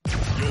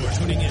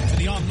tuning in to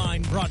the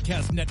online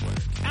broadcast network,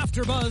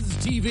 AfterBuzz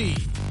TV.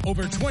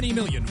 Over 20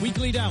 million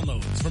weekly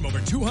downloads from over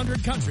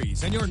 200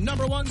 countries and your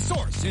number one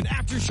source in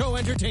after-show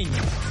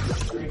entertainment.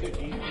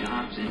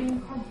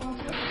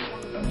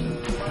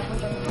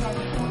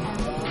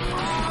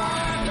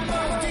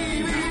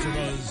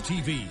 AfterBuzz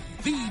TV,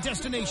 the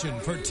destination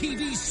for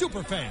TV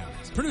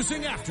superfans.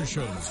 Producing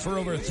after-shows for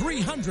over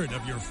 300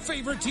 of your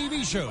favorite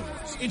TV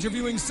shows.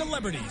 Interviewing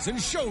celebrities and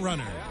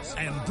showrunners.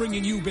 And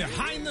bringing you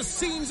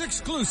behind-the-scenes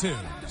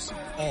exclusives.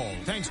 All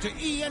thanks to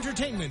E!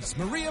 Entertainment's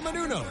Maria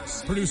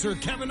Menounos, producer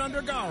Kevin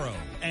Undergaro,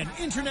 and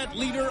internet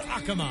leader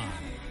Akamai.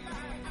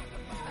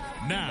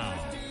 Now,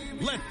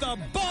 let the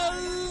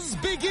buzz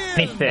begin!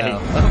 Over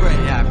in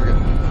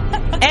Africa.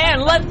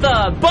 And let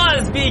the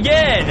buzz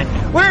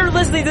begin! We're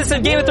listening to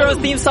some Game of Thrones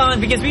theme songs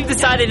because we've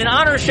decided in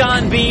honor of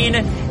Sean Bean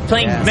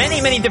playing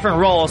many, many different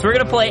roles. We're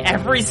going to play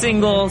every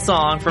single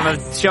song from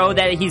a show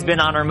that he's been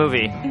on or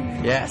movie.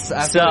 Yes,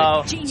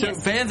 absolutely. So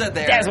fans out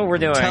there, that's what we're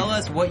doing. Tell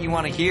us what you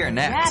want to hear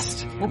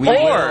next. Yes.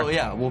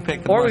 We'll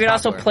pick the Or we could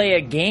most also popular. play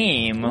a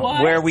game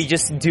where we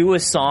just do a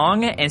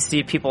song and see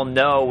if people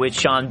know which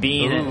Sean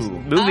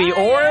Bean movie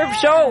or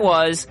show it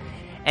was.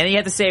 And you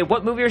have to say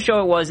what movie or show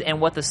it was and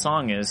what the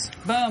song is.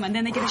 Boom, and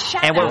then they get a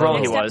shout and out. what role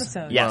he next was.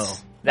 episode.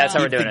 Yes. That's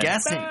how we're doing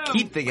it.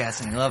 Keep the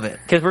guessing. Love it.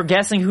 Because we're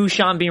guessing who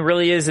Sean Bean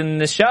really is in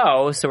the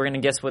show, so we're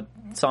going to guess what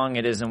song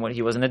it is and what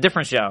he was in a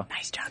different show.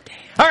 Nice job, Dave.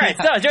 All right,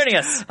 so joining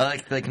us. I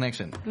like the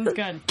connection. That's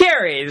good.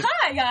 Carrie.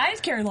 Hi,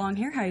 guys. Carrie Long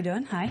here. How you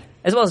doing? Hi.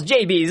 As well as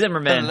JB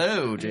Zimmerman.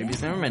 Hello, JB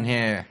Zimmerman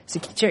here. So,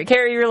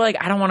 Carrie, you're like,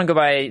 I don't want to go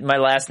by my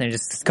last name.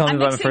 Just call me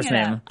by my first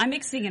name. I'm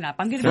mixing it up.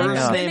 I'm going to First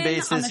go name on the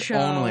basis show.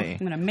 only. I'm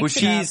going to mix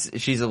it up.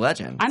 She's a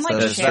legend. I'm like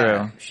That's Cher.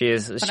 true. She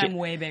is. But I'm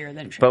way bigger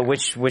than Cher. But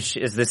which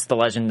is this the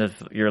legend of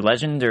your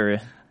legend or?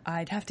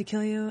 I'd have to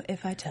kill you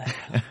if I tell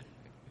you.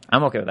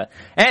 I'm okay with that.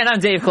 And I'm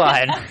Dave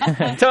Clyde.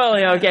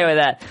 Totally okay with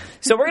that.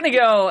 So we're going to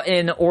go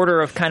in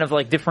order of kind of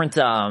like different,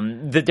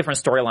 the different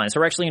storylines. So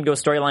we're actually going to go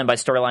storyline by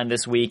storyline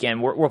this week,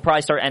 and we'll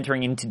probably start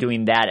entering into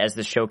doing that as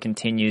the show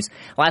continues.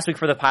 Last week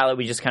for the pilot,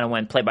 we just kind of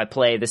went play by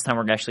play. This time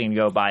we're actually going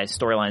to go by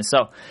storyline.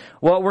 So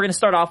what we're going to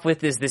start off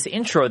with is this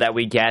intro that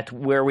we get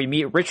where we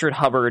meet Richard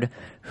Hubbard,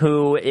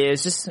 who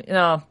is just,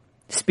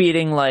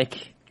 speeding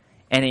like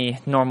any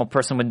normal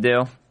person would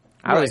do.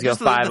 I always go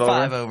 5 over.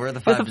 5 over.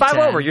 The 5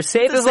 over. You're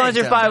safe as long as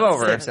you're 5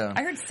 over.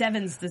 I heard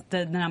 7's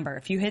the number.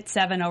 If you hit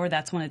 7 over,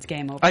 that's when it's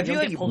game over. I feel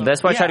like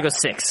that's why I try to go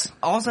 6.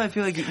 Also, I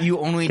feel like you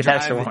only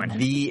drive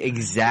the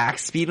exact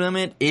speed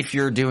limit if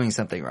you're doing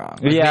something wrong.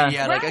 Like maybe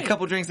like a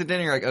couple drinks at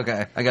dinner, you're like,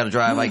 okay, I got to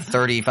drive like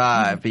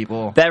 35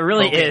 people. That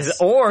really is.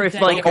 Or if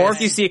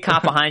if you see a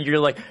cop behind you, you're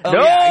like, no,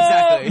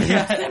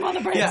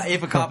 exactly. Yeah,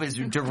 if a cop is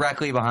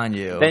directly behind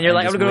you, then you're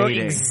like, I'm gonna go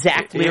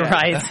exactly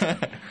right.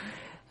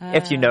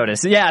 If you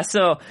notice. Yeah,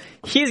 so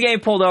he's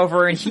getting pulled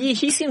over, and he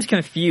seems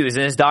confused,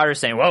 and his daughter's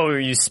saying, whoa, are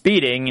you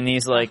speeding? And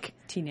he's like...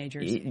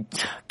 Teenagers.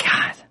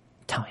 God,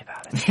 tell me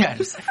about it. Yeah,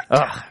 just like,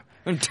 I'm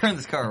going to turn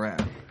this car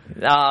around.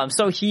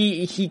 So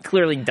he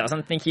clearly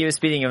doesn't think he was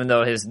speeding, even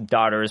though his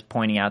daughter is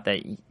pointing out that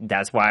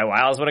that's why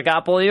Wiles would have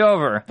got pulled you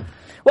over.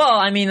 Well,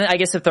 I mean, I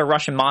guess if they're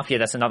Russian mafia,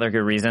 that's another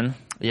good reason.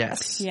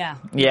 Yes. Yeah.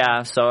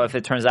 Yeah, so if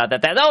it turns out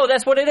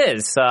that's what it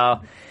is,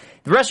 so...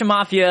 The Russian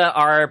mafia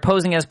are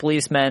posing as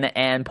policemen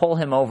and pull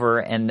him over,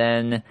 and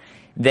then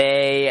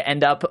they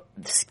end up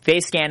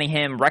face scanning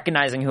him,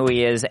 recognizing who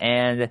he is,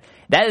 and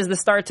that is the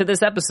start to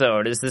this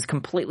episode, is this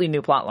completely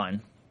new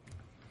plotline.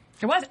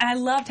 It was. I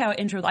loved how it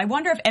intro. I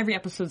wonder if every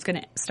episode's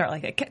going to start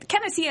like a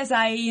kind of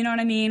CSI, you know what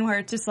I mean? Where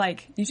it's just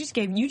like, you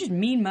just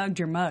mean mugged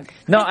your mug.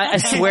 No, I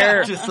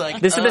swear, Just like,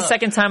 this is the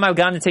second time I've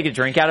gotten to take a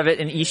drink out of it,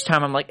 and each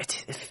time I'm like,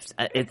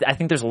 I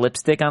think there's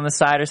lipstick on the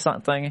side or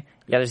something.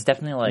 Yeah, there's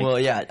definitely like... Well,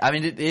 yeah, I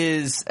mean, it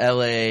is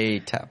L.A.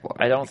 tap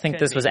water. I don't think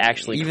this was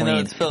actually Even clean.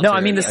 though it's filtered, No, I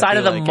mean the side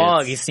of the like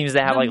mug, he seems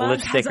to have like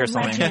lipstick or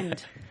something.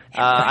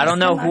 I don't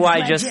know who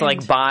I just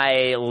like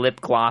buy lip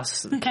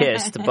gloss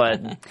kissed,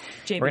 but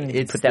we're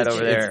gonna put that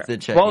over there.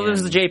 Well, this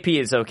is the JP.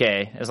 It's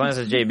okay as long as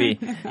it's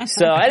JB.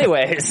 So,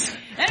 anyways.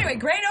 Anyway,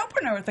 great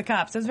opener with the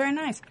cops. It was very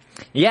nice.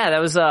 Yeah,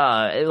 that was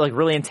like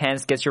really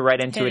intense. Gets you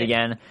right into it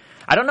again.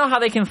 I don't know how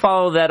they can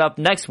follow that up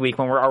next week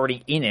when we're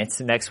already in it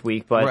next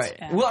week, but... Right.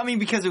 Yeah. Well, I mean,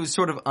 because it was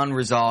sort of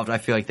unresolved, I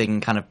feel like they can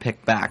kind of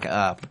pick back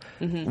up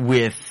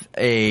with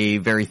a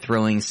very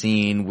thrilling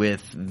scene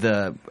with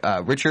the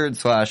Richard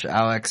 /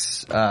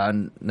 Alex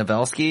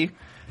Novelski,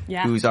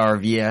 who's our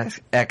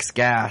VX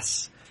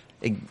Gas.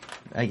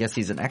 I guess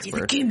he's an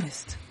expert. He's a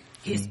chemist.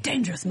 He's a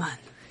dangerous man.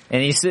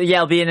 And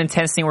it'll be an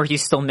intense scene where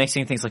he's still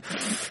mixing things like,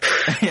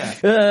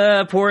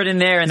 pour it in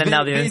there, and then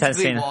now the intense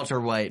scene. Walter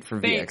White for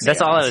VX.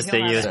 That's all I was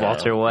thinking is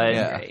Walter White.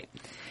 Yeah.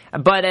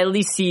 But at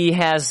least he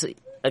has,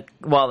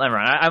 well, never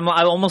mind.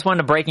 I almost wanted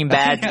to Breaking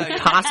Bad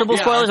possible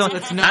spoilers.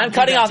 I'm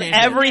cutting off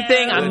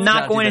everything. I'm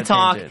not going to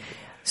talk.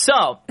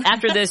 So,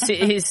 after this,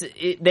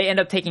 they end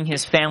up taking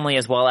his family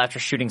as well after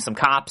shooting some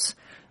cops,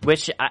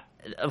 which,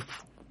 of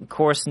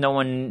course, no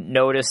one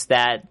noticed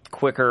that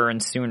quicker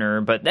and sooner.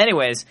 But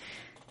anyways...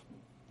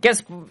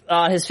 Guess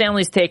his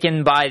family's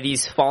taken by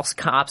these false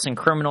cops and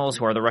criminals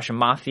who are the Russian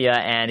mafia,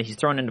 and he's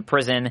thrown into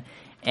prison.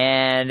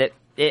 And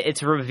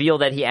it's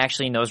revealed that he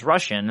actually knows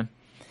Russian.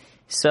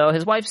 So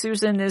his wife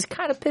Susan is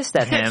kind of pissed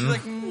at him. She's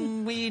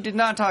like, we did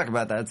not talk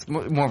about that. It's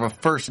more of a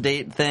first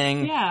date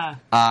thing. Yeah.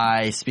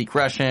 I speak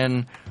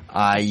Russian.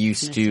 I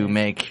used to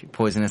make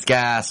poisonous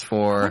gas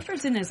for...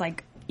 Whoever's in his,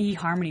 like,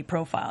 eHarmony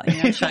profile,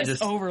 you know? She I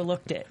just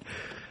overlooked it.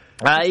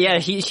 Yeah,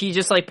 she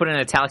just like put in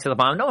italics at the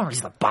bottom. No one reads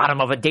the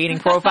bottom of a dating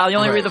profile. You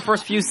only read the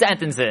first few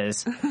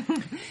sentences.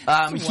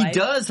 He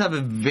does have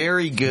a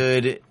very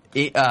good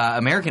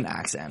American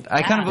accent.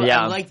 I kind of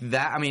I like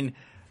that. I mean,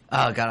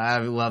 oh god, I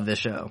love this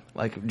show,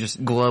 like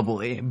just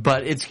globally.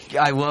 But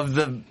I love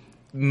the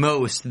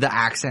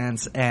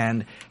accents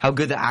and how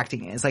good the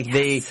acting is. Like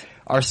they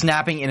are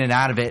snapping in and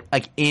out of it,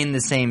 like in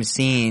the same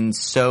scene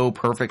so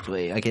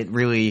perfectly. Like it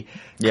really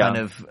kind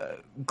of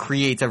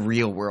creates a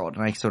real world,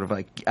 and I sort of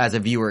like as a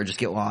viewer just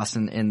get lost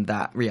in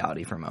that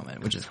reality for a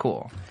moment, which is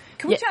cool.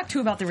 Can we talk too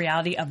about the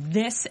reality of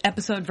this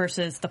episode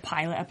versus the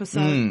pilot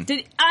episode?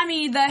 The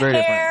Very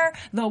hair,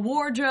 different. the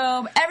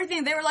wardrobe,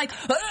 everything. They were like,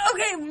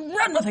 okay,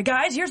 run with it,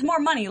 guys. Here's more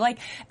money. Like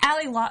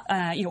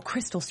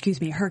Crystal,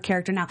 her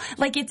character now.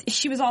 Like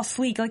she was all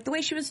sleek, like the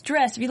way she was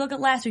dressed. If you look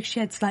at last week, she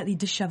had slightly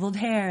disheveled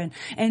hair,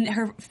 and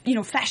her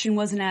fashion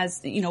wasn't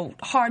as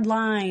hard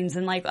lines.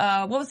 And like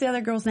what was the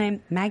other girl's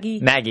name? Maggie.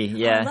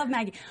 Yeah. I love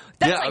Maggie.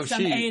 That's like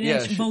some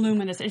 8-inch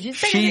voluminous.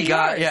 She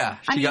got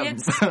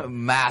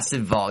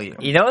massive volume.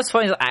 You know what's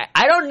funny?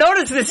 I don't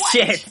notice this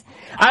shit.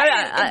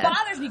 It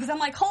bothers me because I'm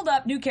like, hold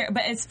up, new character,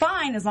 but it's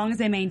fine as long as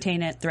they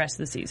maintain it the rest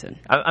of the season.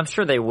 I'm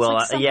sure they will.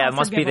 It's like It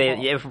must be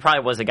it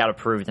probably was. It got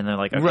approved, and they're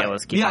like, okay,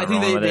 let's keep. I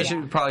think rolling they with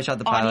should probably shot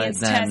the pilot. Audience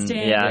then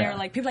testing. They're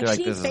like, people are like,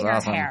 she needs bigger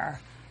hair.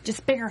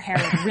 Just bigger hair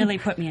would really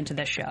put me into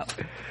this show.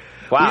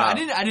 Wow.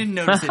 Yeah, I didn't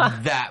notice it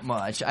that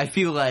much. I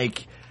feel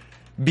like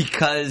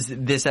because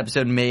this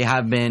episode may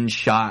have been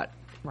shot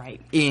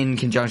in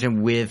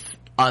conjunction with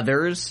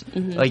others,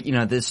 like,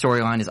 this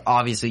storyline is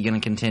obviously going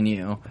to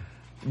continue.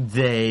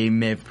 They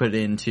may have put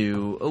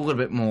into a little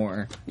bit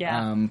more,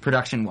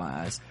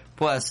 production-wise.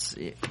 Plus,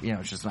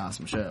 it's just an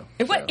awesome show.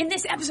 And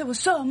this episode was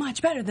so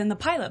much better than the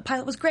pilot.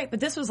 Pilot was great, but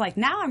this was like,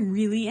 now I'm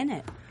really in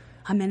it.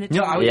 I'm in it.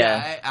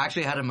 I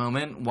actually had a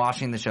moment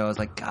watching the show. I was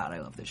like, God, I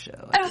love this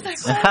show. I was like,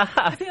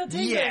 I feel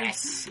tingly.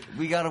 Yes,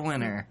 we got a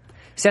winner.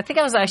 See, I think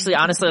I was actually,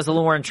 honestly, I was a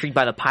little more intrigued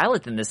by the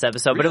pilot than this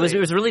episode, but it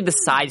was really the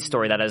side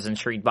story that I was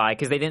intrigued by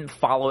because they didn't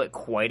follow it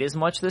quite as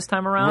much this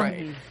time around.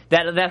 Right.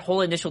 That whole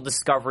initial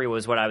discovery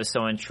was what I was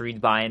so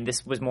intrigued by, and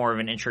this was more of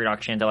an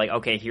introduction to like,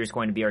 okay, here's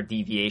going to be our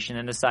deviation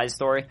in the side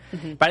story.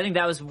 But I think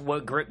that was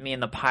what gripped me in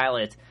the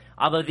pilot.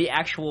 Although the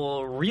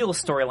actual real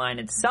storyline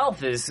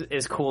itself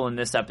is cool in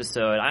this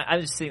episode. I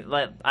just think,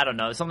 I don't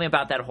know, something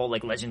about that whole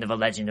like legend of a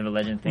legend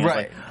thing.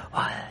 Right.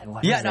 Like,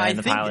 what is that in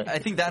the pilot? I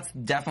think that's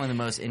definitely the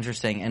most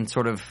interesting, and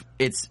sort of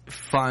it's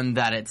fun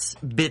that it's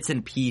bits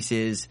and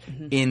pieces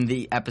in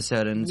the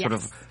episode, and sort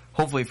of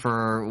hopefully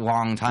for a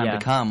long time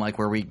to come, like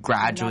where we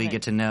gradually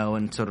get to know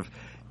and sort of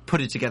put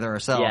it together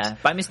ourselves. Yeah,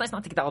 but I mean, it's nice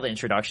not to get all the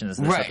introductions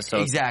in this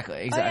episode.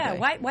 Exactly. Oh, yeah,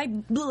 why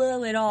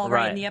blow it all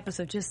right in the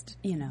episode? Just,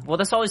 Well,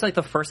 that's always like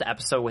the first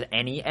episode with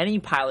any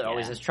pilot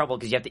always has trouble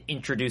because you have to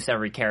introduce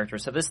every character.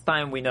 So this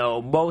time we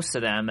know most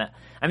of them.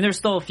 I mean, there's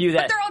still a few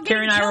that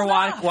Carrie and I were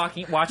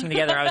watching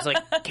together. I was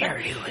like,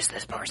 Carrie, who is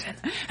this person?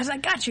 I was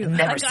like, got you.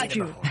 Never I got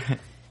seen you. it before.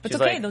 But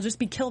it's okay, they'll just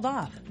be killed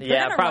off.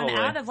 Yeah, they're probably.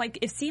 Run out of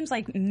it seems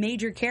like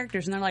major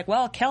characters, and they're like,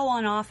 well, kill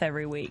one off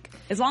every week.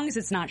 As long as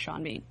it's not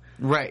Sean Bean.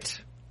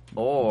 Right.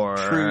 Or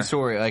true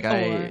story. Like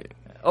we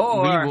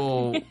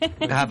will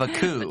have a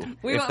coup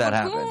if that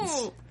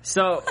happens.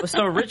 So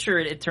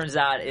Richard, it turns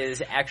out,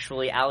 is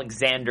actually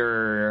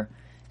Alexander,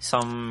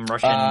 some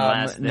Russian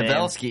last name.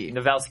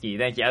 Novelsky.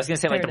 Thank you. I was going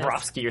to say like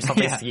Dabrowski or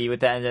something ski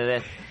with that end of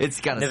it. It's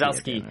got a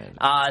Novelsky.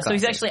 So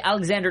he's actually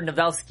Alexander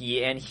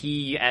Novelsky, and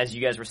he, as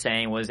you guys were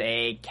saying, was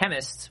a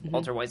chemist,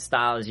 Walter White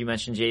style, as you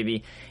mentioned,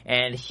 JB,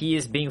 and he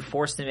is being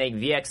forced to make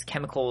VX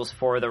chemicals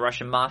for the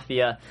Russian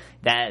mafia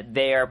that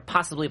they are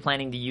possibly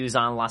planning to use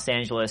on Los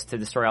Angeles to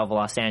destroy all of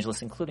Los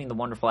Angeles, including the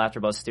wonderful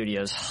AfterBuzz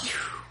Studios.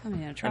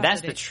 And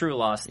that's the true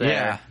loss there.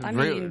 Yeah, I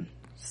really. mean,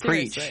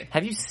 Preach. seriously.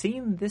 Have you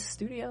seen this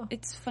studio?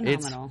 It's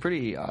phenomenal. It's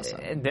pretty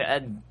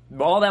awesome.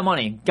 All that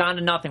money gone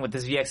to nothing with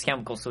this VX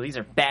chemical, so these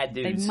are bad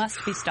They dudes.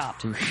 must be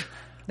stopped.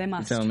 They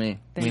must. Tell me.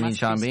 They We need must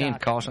Sean be Bean.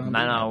 stopped. Call Sean Bean.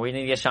 I know, we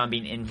need to get Sean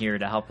Bean in here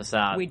to help us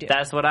out. We do.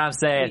 That's what I'm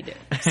saying. We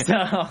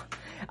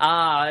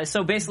do.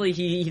 So basically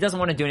he doesn't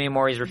want to do it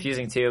anymore, he's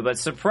refusing to, but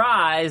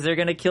surprise, they're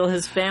gonna kill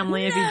his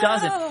family if he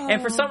doesn't.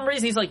 And for some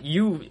reason he's like,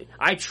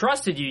 I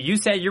trusted you. You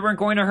said you weren't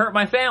going to hurt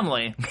my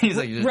family. He's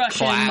like,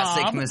 Russian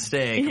classic mob.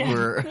 mistake.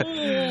 We're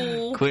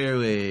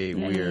clearly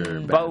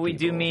we're. But we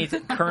do meet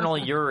Colonel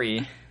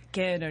Yuri.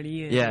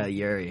 Yeah,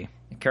 Yuri.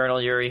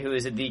 Colonel Yuri, who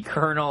is the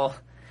Colonel.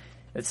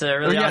 It's a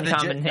really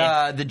uncommon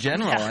name. The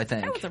general, I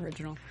think. That was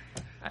original.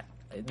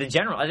 The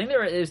general. I think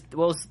there is.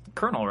 Well, it's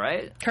Colonel,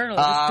 right? Colonel.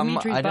 It's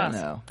Dimitri's I boss.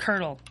 don't know.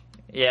 Colonel.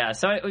 Yeah.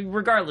 So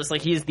regardless,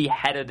 he's the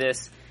head of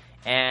this,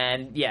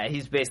 and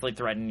he's basically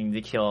threatening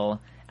to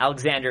kill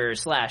Alexander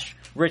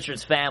 /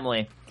 Richard's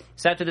family.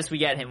 So after this, we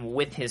get him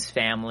with his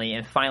family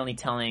and finally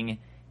telling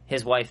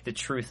his wife the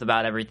truth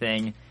about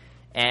everything.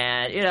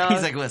 And, you know,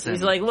 he's like, listen,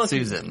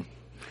 Susan.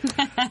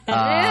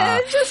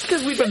 Just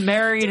because we've been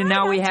married and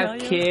now we have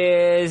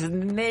kids,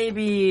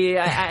 maybe,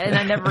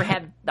 I never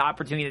had the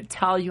opportunity to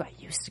tell you, I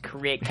used to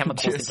create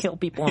chemicals to kill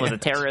people and was a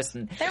terrorist.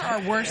 And there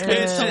are worse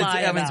things to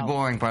lie about. It's a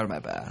boring part of my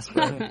past.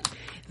 But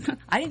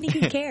I didn't think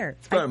you'd care.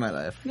 It's part of my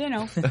life. You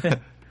know.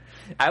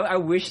 I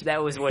wish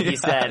that was what he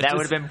said. That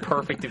would have been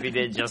perfect if he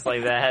did just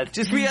like that.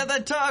 We had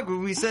that talk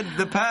when we said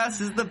the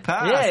past is the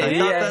past. I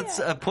thought that's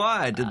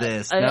applied to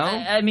this, no?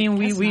 I mean,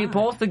 we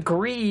both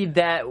agreed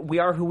that we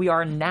are who we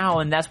are now,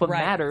 and that's what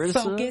matters.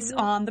 Focus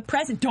on the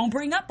present. Don't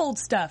bring up old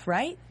stuff,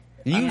 right?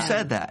 You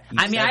said that.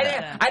 I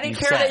didn't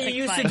care that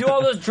you used to do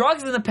all those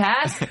drugs in the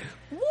past.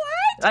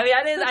 What? I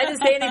mean, I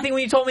didn't say anything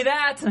when you told me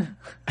that.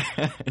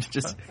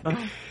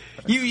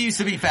 You used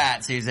to be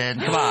fat, Susan.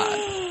 Come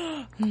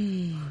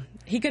on.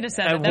 He could have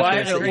said it.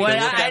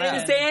 I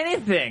didn't say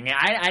anything.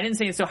 I didn't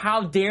say it. So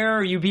how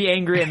dare you be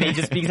angry at me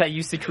just because I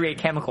used to create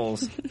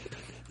chemicals?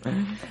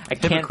 I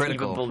can't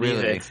even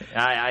believe it.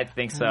 I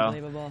think so.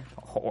 Unbelievable.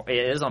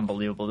 It is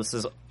unbelievable. This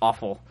is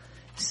awful.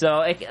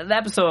 So the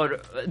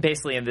episode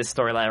basically in this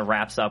storyline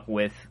wraps up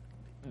with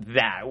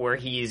that, where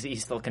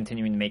he's still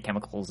continuing to make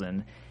chemicals,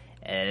 and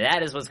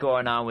that is what's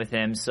going on with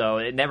him. So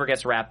it never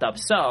gets wrapped up.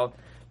 So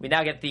we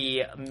now get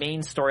the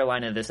main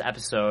storyline of this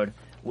episode,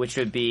 which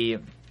would be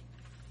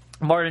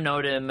Martin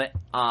Odom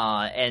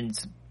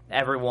and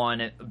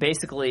everyone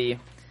basically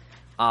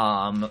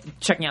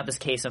checking out this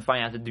case and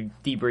finding out the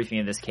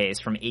debriefing of this case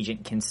from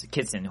Agent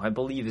Kitson, who I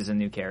believe is a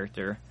new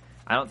character.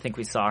 I don't think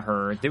we saw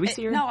her. Did we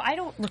see her? No, I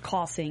don't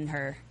recall seeing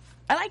her.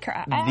 I like her.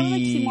 I would like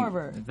to see more of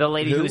her. The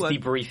lady who was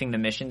debriefing the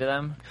mission to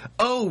them?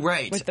 Oh,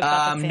 right.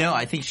 No,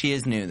 I think she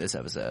is new this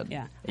episode.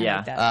 Yeah. Yeah.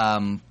 Like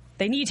that.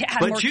 They need to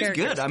add more characters. But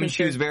she was good. I mean,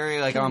 she was very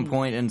on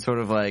point and sort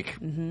of like,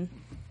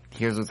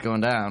 here's what's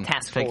going down.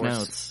 Task Take force.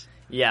 Notes.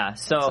 Yeah,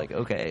 so... It's like,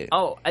 okay.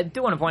 Oh, I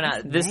do want to point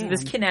out,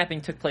 this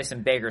kidnapping took place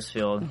in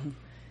Bakersfield,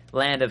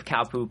 land of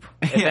cow poop.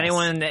 If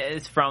anyone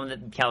is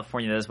from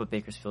California, that is what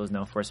Bakersfield is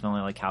known for,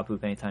 smelling like cow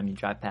poop anytime you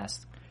drive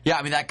past. Yeah,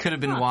 I mean, that could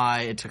have been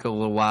why it took a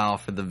little while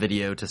for the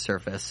video to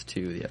surface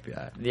to the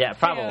FBI. Yeah,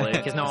 probably,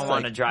 because no one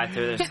wanted to drive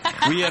through this.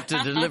 We have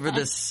to deliver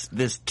this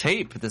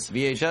tape, this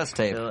VHS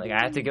tape. So,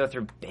 I have to go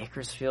through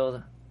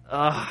Bakersfield.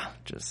 Ugh.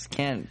 Just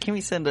can't. Can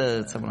we send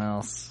someone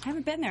else? I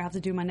haven't been there. I'll have to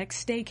do my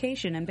next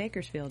staycation in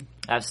Bakersfield.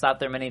 I've stopped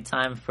there many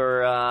times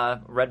for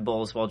Red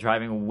Bulls while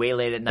driving way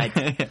late at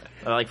night,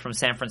 like from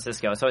San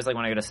Francisco. It's always like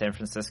when I go to San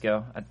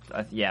Francisco.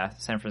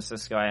 San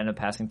Francisco. I end up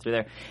passing through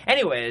there.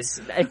 Anyways,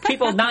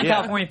 people,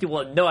 non-California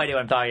people have no idea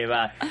what I'm talking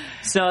about.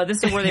 So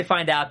this is where they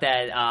find out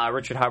that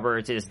Richard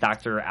Hubbard is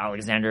Dr.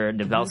 Alexander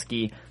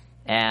Novelski,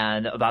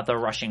 and about the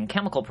Russian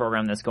chemical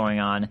program that's going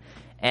on.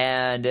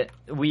 And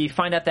we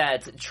find out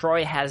that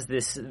Troy has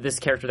this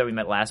character that we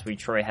met last week.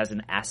 Troy has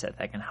an asset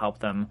that can help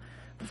them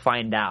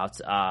find out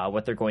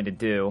what they're going to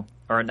do,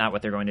 or not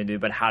what they're going to do,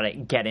 but how to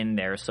get in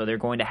there. So they're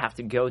going to have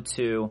to go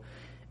to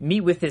meet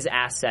with his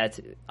asset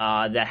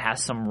that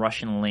has some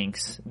Russian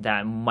links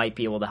that might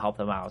be able to help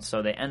them out.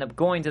 So they end up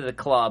going to the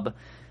club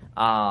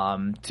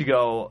to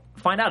go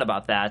find out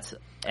about that.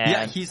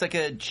 And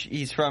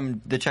he's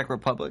from the Czech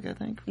Republic, I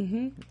think.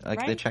 Mm-hmm.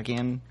 The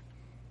Czechian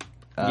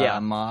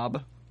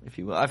mob, if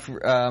you will.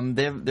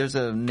 There's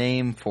a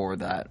name for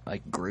that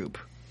group.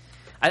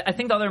 I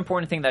think the other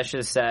important thing that I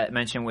should have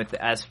mentioned with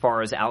as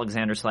far as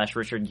Alexander /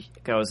 Richard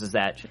goes is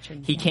that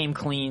he came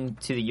clean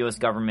to the U.S.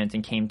 government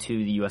and came to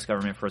the U.S.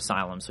 government for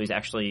asylum. So he's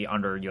actually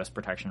under U.S.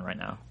 protection right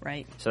now.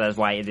 Right. So that's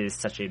why it is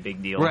such a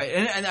big deal. Right.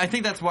 And I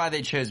think that's why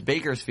they chose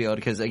Bakersfield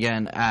because,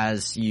 again,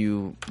 as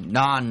you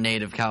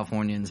non-native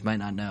Californians might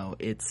not know,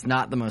 it's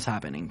not the most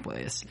happening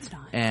place. It's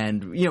not.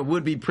 And,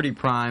 would be pretty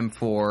prime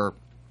for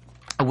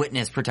a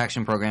witness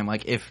protection program.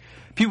 Like, if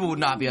people would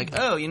not be like,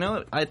 oh, you know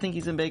what? I think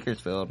he's in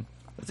Bakersfield.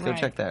 Let's go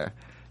check there.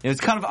 It's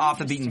kind of off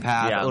the beaten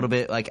path, a little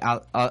bit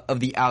out of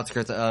the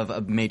outskirts of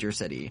a major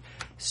city.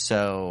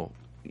 So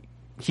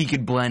he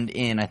could blend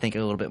in, I think, a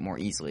little bit more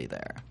easily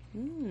there.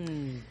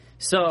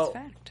 So,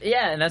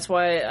 and that's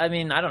why, I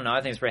don't know.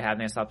 I think it's pretty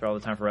happening. I stop there all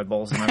the time for Red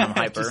Bulls, and I'm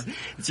hyper.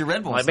 It's your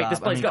Red Bull Make this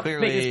place go.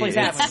 Make this place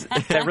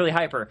happen. They're really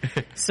hyper.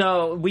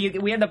 So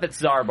we end up at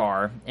Czar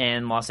Bar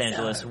in Los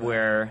Angeles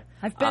where...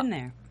 I've been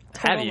there.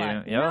 Have you?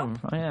 Oh,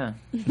 yeah.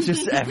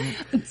 Just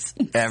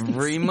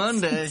every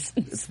Monday.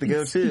 It's the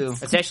go-to.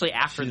 It's actually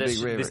after this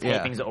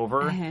taping's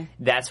over.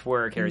 That's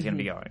where Carrie's going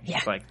to be going. Yeah.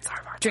 She's like,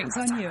 drinks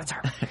on you.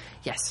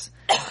 Yes.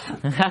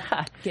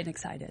 Getting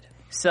excited.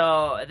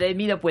 So they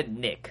meet up with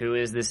Nick, who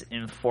is this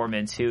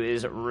informant who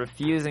is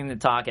refusing to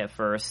talk at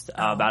first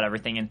about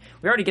everything. And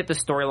we already get the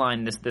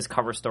storyline, this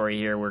cover story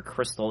here, where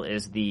Crystal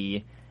is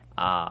the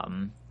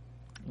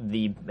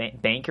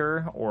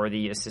banker or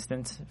the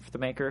assistant for the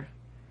banker.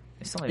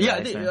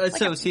 the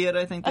associate,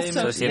 I think they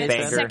Associate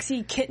banker.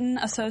 Sexy kitten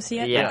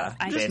associate. Yeah.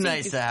 I just think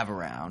nice it's- to have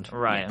around.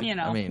 Right. You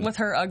know, I mean- with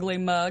her ugly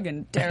mug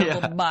and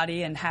terrible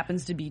body and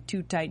happens to be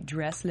too tight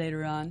dressed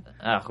later on.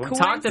 We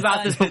talked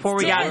about this before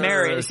we got Coincidence.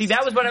 married. See,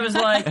 that was what I was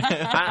like.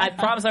 I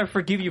promise I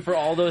forgive you for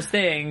all those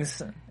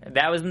things.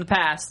 That was in the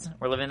past.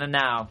 We're living in the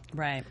now.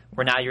 Right.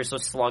 Where now you're so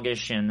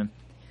sluggish and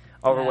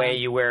overweight.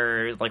 You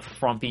wear like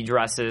frumpy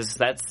dresses.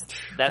 That's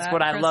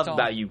what I love Crystal.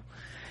 about you.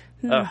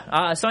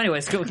 So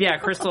anyways,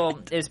 Crystal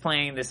is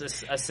playing this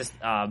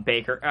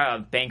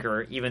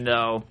banker, even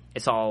though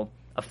it's all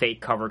a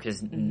fake cover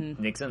because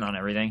Nick's in on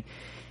everything.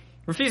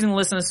 Refusing to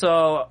listen,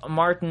 so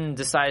Martin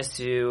decides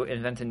to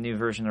invent a new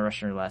version of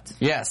Russian roulette.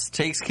 Yes,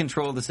 takes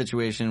control of the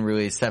situation,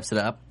 really steps it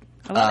up.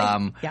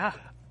 Yeah.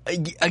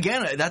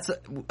 Again, that's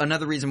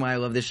another reason why I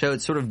love this show.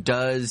 It sort of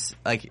does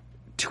like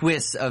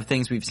twists of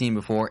things we've seen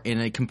before in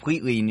a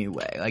completely new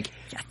way. Like,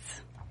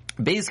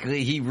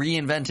 basically, he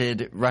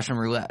reinvented Russian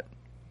roulette.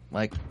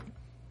 Like,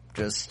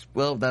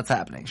 that's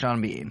happening.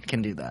 Sean Bean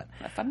can do that.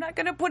 If I'm not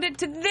going to put it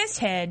to this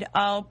head,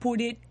 I'll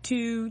put it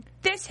to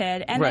this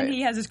head. And Right. then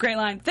he has this great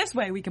line, this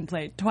way we can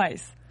play it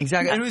twice.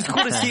 Exactly. And it was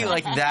cool to see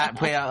like that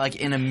play out like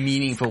in a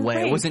meaningful way. It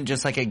Great. wasn't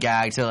just like a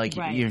gag to like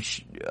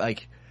Right.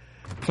 like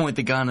point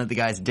the gun at the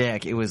guy's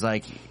dick. It was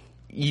like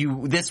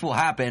this will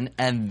happen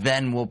and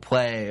then we'll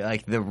play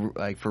like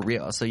for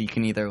real. So you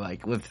can either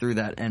like live through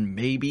that and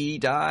maybe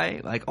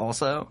die like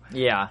also.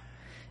 Yeah.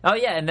 Oh,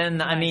 yeah, and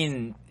then, I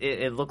mean,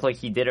 it looked like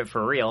he did it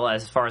for real.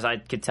 As far as I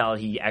could tell,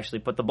 he actually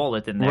put the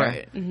bullet in there.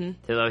 Right.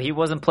 So he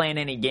wasn't playing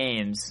any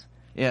games.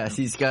 Yes,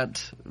 he's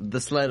got the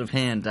sleight of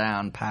hand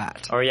down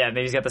pat. Or, yeah,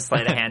 maybe he's got the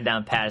sleight of hand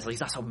down pat.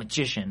 He's also a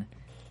magician.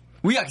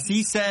 Well, yeah, 'cause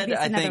he said, Maybe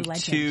it's I another think,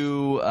 legend.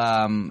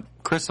 to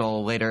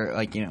Crystal later,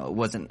 like, you know, it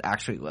wasn't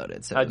actually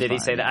loaded. So Oh, it was did he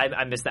fine. say that?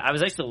 I missed that. I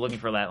was actually looking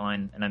for that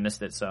line, and I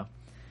missed it, so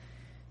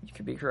you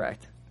could be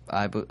correct.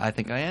 I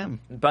think I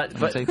am. But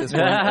Take this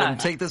one.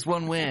 Take this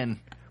one win.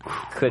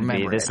 could be.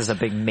 Remember This it. is a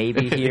big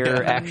maybe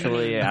here,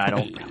 actually. I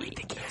don't really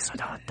think he is, so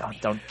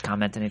don't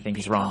comment anything.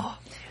 He's wrong.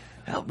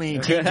 Help me,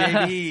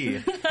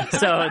 TJB.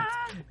 So,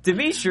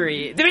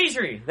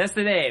 Dimitri, that's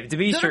the name.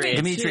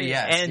 Dimitri,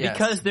 yes. And yes.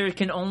 because there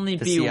can only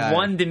be CI.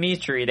 one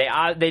Dimitri,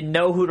 they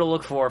know who to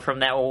look for from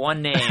that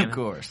one name. Of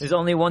course. There's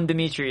only one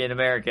Dimitri in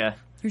America.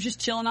 You're just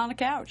chilling on the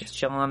couch.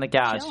 Chilling on the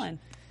couch. Chilling.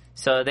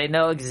 So they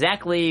know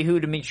exactly who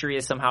Dimitri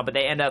is somehow, but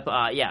they end up,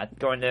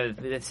 going to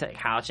this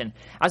couch. And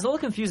I was a little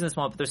confused in this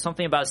moment, but there's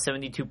something about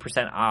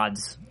 72%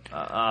 odds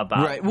about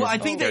Right. Well, this I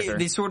think character.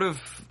 they sort of,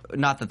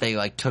 not that they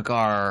like took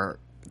our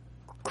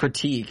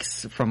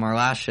critiques from our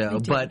last show,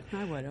 but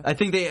I would've. I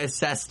think they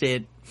assessed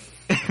it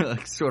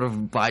like sort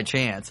of by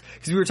chance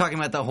because we were talking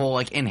about the whole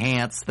like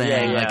enhance thing,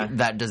 Yeah, yeah. like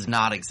that does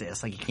not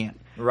exist. Like you can't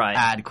Right.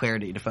 add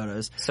clarity to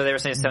photos. So they were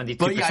saying 72%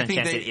 But yeah, I think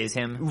chance they, it is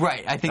him?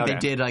 Right. I think Okay. they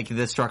did like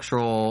the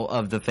structural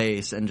of the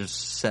face and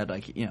just said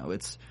like, you know,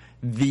 it's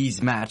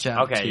these match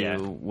up Okay, to yeah.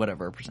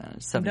 whatever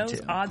percentage. 72.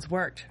 Those odds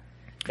worked.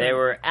 They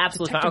were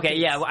absolutely fine. Detective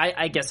Okay, yeah, Gates. well,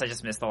 I guess I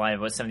just missed the line. It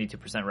was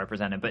 72%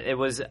 represented, but it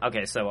was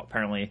okay. So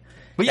apparently,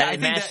 But yeah, that I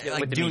think matched that, with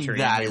like, doing Dimitri,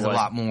 that it is a was.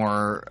 lot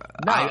more.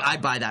 No. I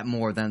buy that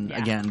more than Yeah.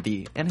 again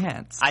the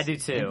enhance. I do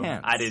too.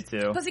 Enhance. I do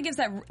too. Plus, it gives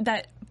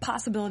that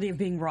possibility of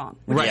being wrong.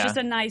 Which Right. is just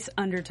a nice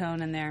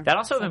undertone in there. That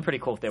also would have been pretty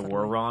cool if they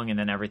were wrong and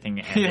then everything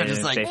ended Yeah,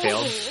 just if like they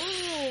failed.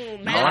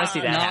 I want to see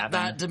that not happen.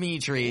 that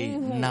Dimitri.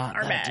 Not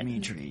that bad.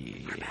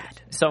 Dimitri.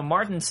 So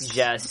Martin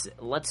suggests,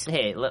 let's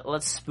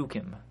spook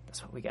him.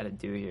 That's what we got to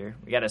do here.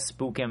 We got to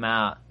spook him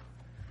out.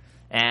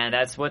 And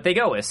that's what they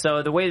go with.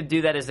 So the way to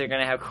do that is they're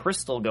going to have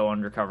Crystal go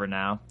undercover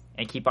now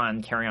and keep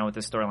on carrying on with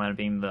the storyline of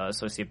being the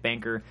associate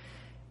banker.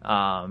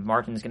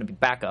 Martin's going to be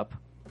backup.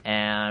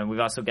 And we've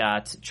also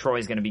got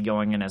Troy's going to be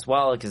going in as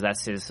well because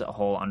that's his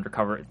whole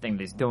undercover thing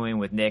that he's doing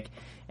with Nick.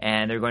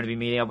 And they're going to be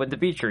meeting up with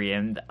Dimitri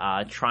and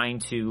trying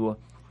to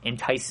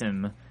entice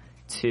him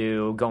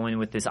to go in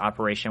with this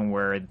operation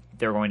where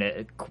they're going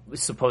to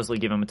supposedly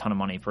give him a ton of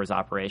money for his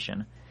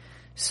operation.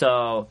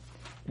 So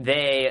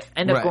they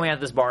end up Right. going out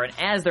to this bar, and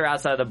as they're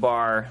outside the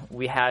bar,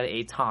 we have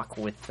a talk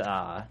with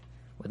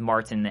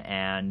Martin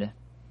and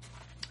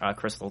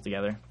Crystal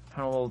together.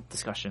 Had a little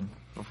discussion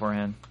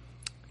beforehand.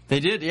 They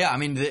did, yeah. I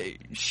mean,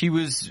 she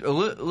was a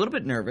little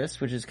bit nervous,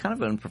 which is kind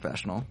of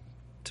unprofessional,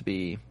 to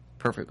be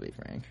perfectly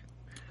frank.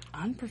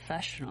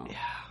 Unprofessional. Yeah.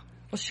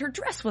 Well, her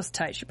dress was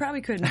tight. She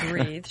probably couldn't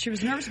breathe. She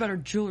was nervous about her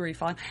jewelry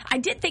falling. I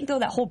did think, though,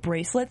 that whole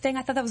bracelet thing,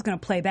 I thought that was going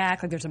to play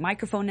back. Like, there's a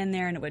microphone in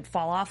there and it would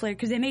fall off later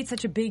because they made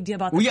such a big deal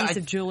about the piece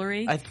of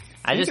jewelry.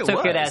 I just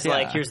took it as, yeah.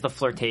 like, here's the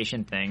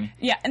flirtation thing.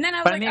 Yeah, and then I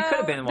was But like, I mean, it could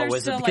have been what there's was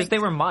it? still, Because like, they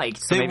were mic'd,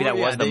 so They maybe were, that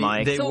was yeah, the they-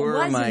 mic. they so it were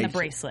was in the mic'd.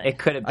 bracelet. It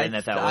could have been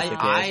that was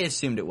the I case.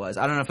 assumed it was.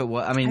 I don't know if it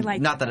was. I mean,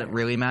 like not that that it better.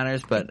 really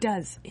matters, but It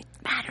does. It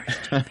matters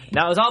to me.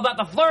 No, it was all about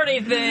the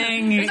flirty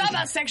thing. It's all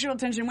about sexual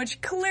tension, which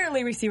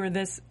clearly we see where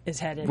this is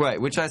headed. right,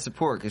 which I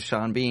support because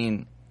Sean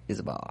Bean is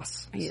a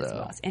boss. He is so. the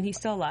boss. And he's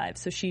still alive,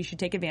 so she should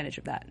take advantage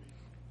of that.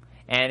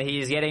 and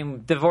he's getting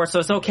divorced, so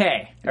it's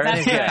okay.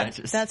 Everything's That's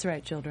good. right. That's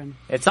right, children.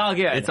 It's all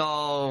good. It's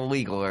all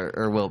legal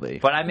or will be.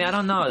 But I mean, I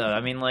don't know though. I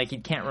mean, like he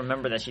can't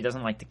remember that she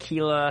doesn't like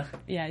tequila.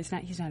 Yeah, he's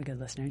not a good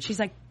listener. And she's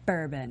like,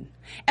 bourbon.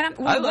 And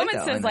when I a like woman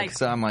that says one, like,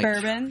 so I'm like,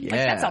 bourbon, like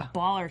yeah. that's a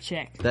baller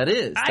chick. That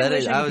is. I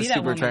wish I I could was be that super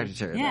woman. attracted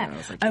to her. Yeah. Then. I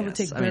was like, I would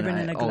yes. take bourbon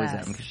in a I always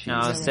glass. am because she's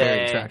No, very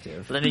say,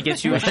 attractive. let me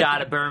get you a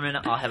shot of bourbon.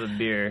 I'll have a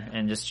beer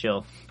and just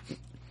chill.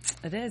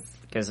 It is.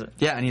 Because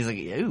Yeah, and he's like,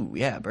 ooh,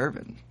 yeah,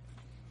 bourbon.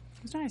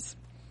 It's nice.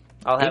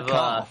 I'll have Good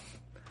call.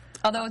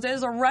 Although it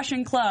is a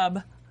Russian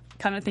club,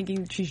 kind of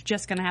thinking she's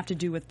just going to have to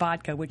do with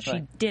vodka, which she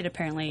Right. did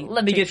apparently.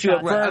 let me take get you a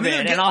shots. bourbon I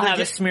mean, and I'll have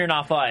a get-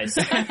 Smirnoff Ice.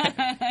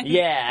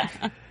 Yeah.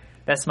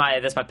 That's my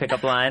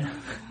pickup line.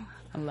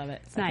 I love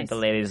it. It's I nice. think the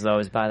ladies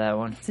always buy that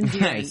one. It's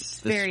endearing. Nice. It's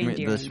very the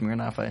endearing.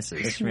 Smirnoff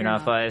Ices.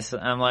 Smirnoff Ice.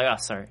 I'm like, oh,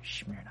 sorry,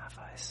 Smirnoff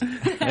Ice.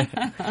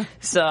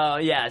 So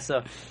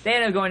they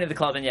end up going to the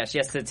club, and yeah, she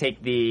has to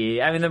take the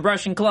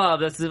Russian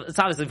club, it's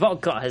obviously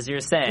vodka, as you're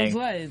saying. It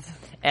was.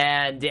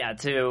 And yeah,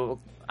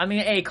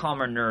 calm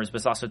her nerves, but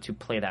it's also to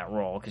play that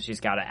role, because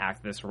she's got to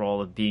act this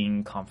role of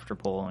being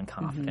comfortable and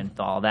confident,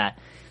 all that.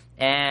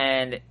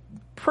 And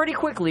pretty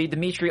quickly,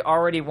 Dimitri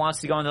already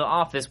wants to go into the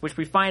office, which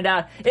we find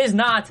out is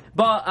not,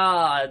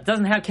 but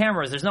doesn't have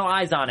cameras. There's no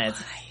eyes on it.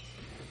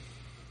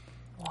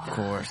 Of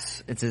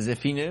course. It's as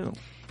if he knew.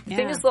 The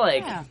thing is,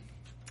 like, now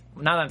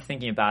that I'm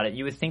thinking about it,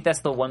 you would think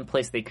that's the one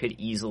place they could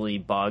easily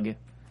bug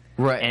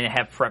Right. and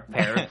have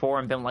prepared for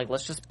and been like,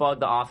 let's just bug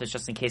the office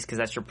just in case, because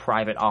that's your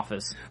private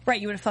office. Right,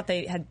 you would have thought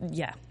they had,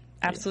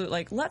 absolutely.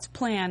 Like, let's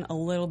plan a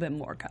little bit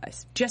more,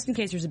 guys, just in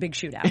case there's a big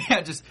shootout.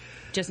 Yeah, just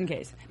Just in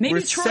case. Maybe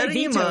we're Troy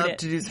setting him vetoed up it.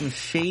 to do some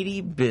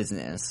shady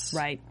business.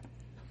 Right.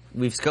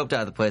 We've scoped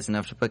out the place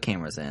enough to put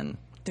cameras in.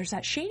 There's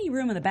that shady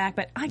room in the back,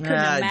 but I couldn't They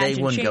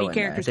imagine wouldn't go shady in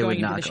characters there. They would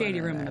going into not the go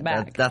shady room in the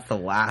there. back. That's the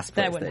last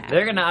place. wouldn't happen.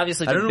 They're going to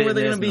obviously I do don't know where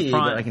they're business going to in be, the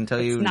front. but I can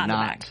tell you It's not in the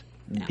not back.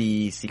 Yeah.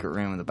 the secret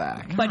room in the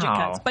back. Budget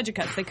Wow. cuts. Budget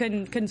cuts. They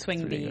couldn't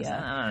swing the.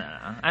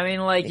 I mean,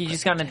 like, you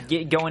just gotta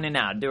get going and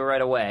out, do it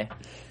right away.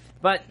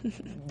 But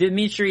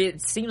Dimitri,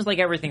 it seems like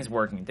everything's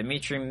working.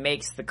 Dimitri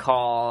makes the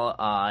call,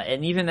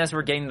 and even as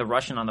we're getting the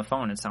Russian on the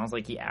phone, it sounds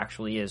like he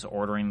actually is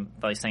ordering,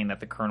 like saying that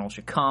the colonel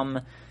should come,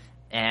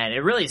 and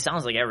it really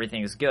sounds like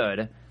everything is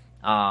good,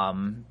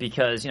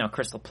 because,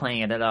 Crystal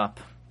playing it up.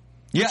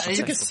 Yeah,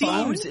 took his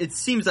phone? it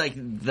seems like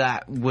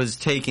that was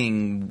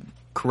taken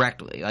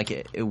correctly. Like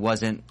it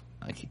wasn't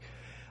like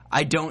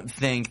I don't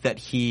think that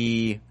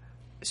he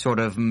sort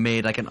of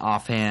made like an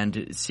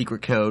offhand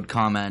secret code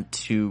comment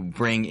to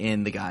bring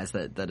in the guys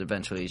that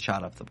eventually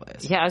shot up the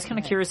place. Yeah, I was kind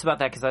of curious about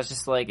that, because I was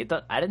just like,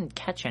 I didn't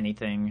catch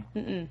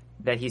anything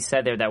that he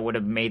said there that would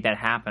have made that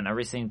happen.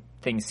 Everything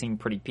seemed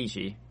pretty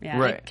peachy. Yeah,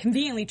 Right. they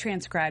conveniently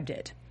transcribed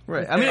it.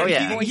 Right. I mean, Oh,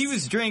 yeah. he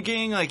was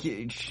drinking. Like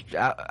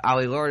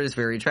Ali Lord is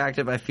very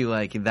attractive. I feel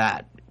like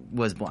that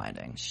was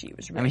blinding. She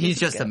was. I mean, ready he's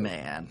to just a go.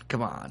 man.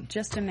 Come on.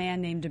 Just a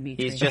man named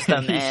Dimitri. He's just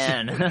a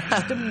man.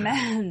 Just a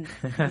man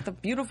with a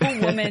beautiful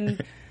woman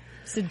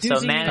seducing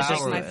So man me is with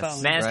just my powerless.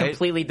 phone. Man is Right?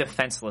 completely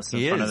defenseless in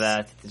He front of is.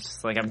 that. It's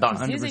just like, I'm done.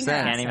 He's using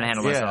her Can't even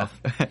handle myself.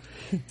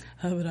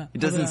 He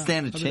doesn't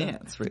stand a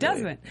chance. Really.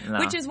 Doesn't. No.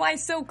 Which is why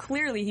so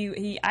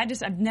clearly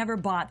I've never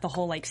bought the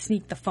whole like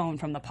sneak the phone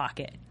from the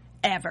pocket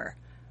ever.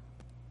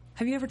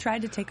 Have you ever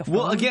tried to take a phone?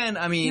 Well, again,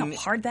 I mean, you know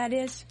how hard that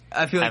is?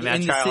 I feel like I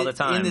in, try all the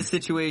time. in the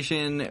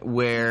situation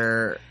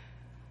where,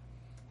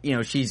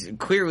 she's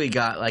clearly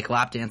got like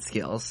lap dance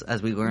skills,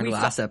 as we learned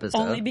last episode.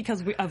 Only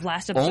because of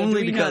last episode.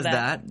 Only do we because know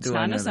that. It's Do not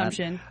I an know that?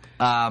 assumption.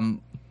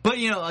 But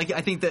like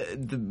I think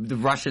that the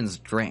Russians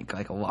drink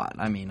like a lot.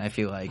 I mean, I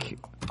feel like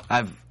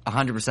I've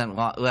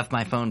 100% left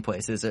my phone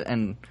places,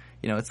 and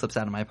it slips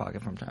out of my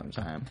pocket from time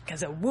to time.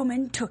 Because a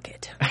woman took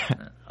it.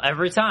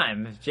 Every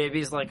time.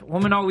 JB's like,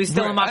 woman always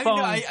stealing my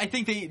phone. I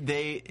think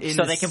they in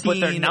so the they can put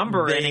their scene,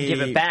 number in and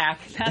give it back.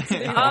 That's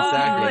what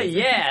Oh, Exactly.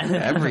 yeah.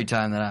 Every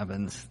time that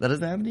happens. That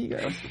doesn't happen to you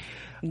guys.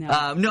 No,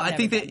 No, I never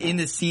think done that in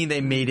the scene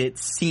they made it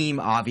seem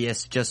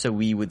obvious just so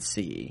we would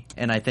see.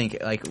 And I think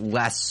like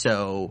less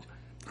so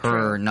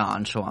her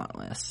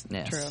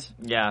nonchalantness. True.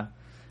 Yeah.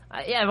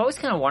 I've always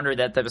kind of wondered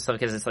that type of stuff,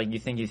 because it's like you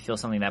think you feel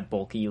something that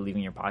bulky you leave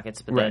in your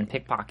pockets, but then Right.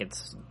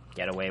 pickpockets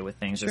get away with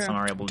things, just Sure.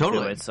 aren't able to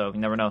Totally. do it, so you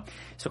never know.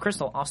 So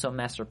Crystal, also a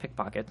master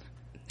pickpocket.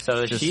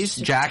 So Just she's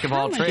jack of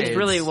all She's trades.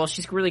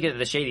 she's really good at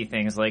the shady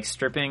things like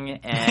stripping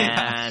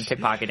and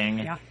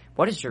pickpocketing. Yeah.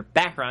 What is your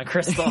background,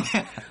 Crystal?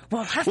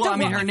 Well, have Well, to I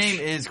mean, her watch. name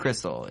is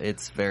Crystal.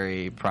 It's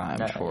very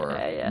primed for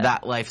yeah.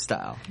 that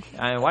lifestyle.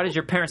 Why did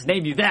your parents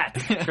name you that,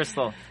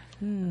 Crystal?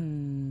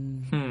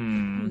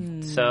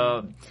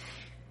 So,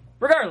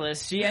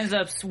 regardless, she ends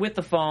up with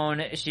the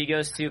phone. She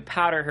goes to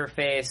powder her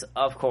face,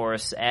 of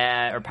course,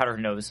 or powder her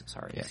nose.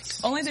 Sorry.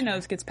 Yes. Only the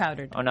nose gets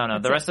powdered. Oh no,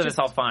 That's the it. rest of Just- it's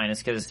all fine.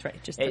 It's because That's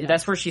right, just the nose.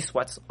 that's where she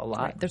sweats a lot.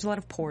 Right. There's a lot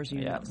of pores,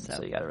 you Yeah, know.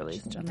 so you gotta really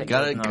take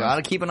Gotta it.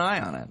 gotta keep an eye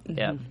on it.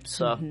 Yeah.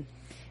 So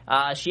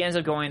she ends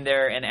up going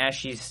there, and as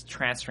she's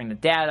transferring the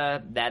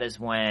data, that is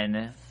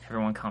when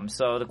everyone comes.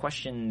 So the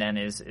question then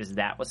is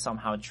that what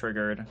somehow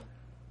triggered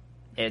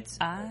It's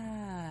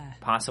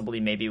possibly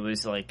maybe it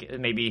was like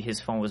maybe his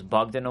phone was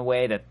bugged in a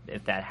way that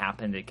if that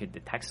happened, it could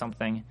detect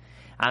something.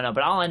 I don't know,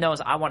 but all I know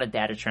is I want a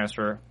data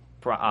transfer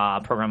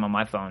program on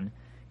my phone.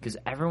 Because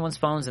everyone's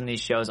phones in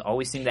these shows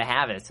always seem to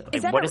have it.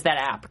 Like, what is that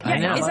app? Yeah, I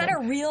know. Is that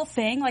a real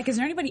thing? Like, is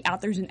there anybody out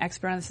there who's an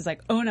expert on this? Is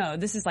like, oh no,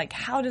 this is like,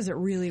 how does it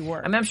really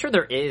work? I mean, I'm sure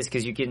there is,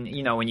 because you can,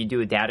 when you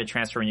do a data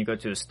transfer and you go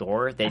to a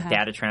store, they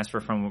data transfer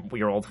from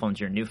your old phone to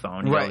your new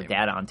phone. You get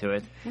data onto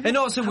it. And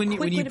also, when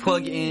you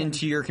plug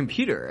into your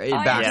computer, it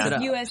backs it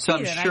up. USB, so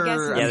I'm sure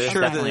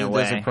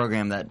there's a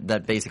program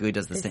that basically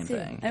does the same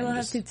thing. I will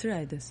have to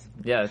try this.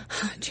 Yeah.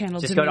 Channel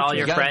just go to all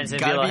your friends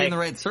and be like, be in the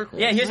right circle.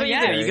 Yeah, here's what you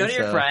do. You go to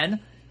your friend.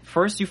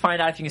 First, you find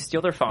out if you can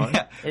steal their phone.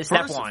 It's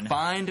step one.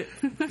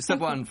 Step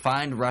one,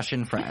 find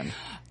Russian friend.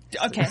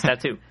 Okay. Step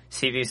 2,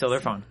 see if you can steal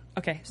their phone.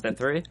 Okay. Step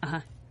 3,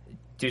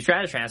 do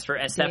data transfer.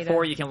 And step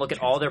 4, you can look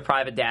at all their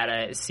private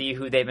data, see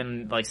who they've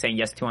been like saying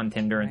yes to on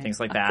Tinder and things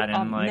like that.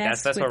 And like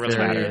that's what really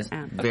matters.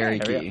 Very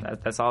key.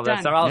 That's all.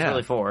 That's all it's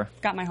really for.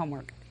 Got my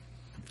homework.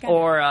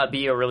 Or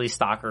be a really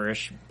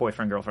stalkerish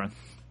boyfriend girlfriend.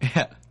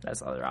 Yeah. That's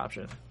the other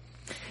option.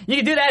 You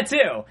can do that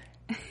too.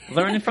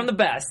 Learning from the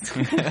best.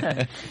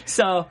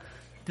 So.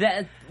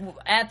 That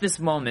at this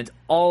moment,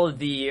 all of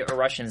the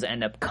Russians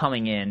end up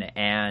coming in,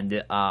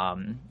 and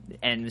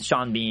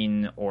Sean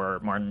Bean or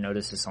Martin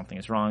notices something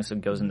is wrong, so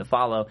goes in to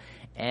follow,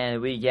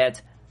 and we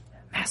get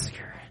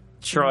massacre.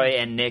 Troy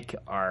and Nick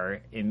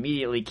are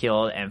immediately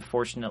killed, and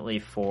fortunately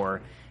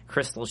for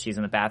Crystal, she's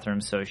in the bathroom,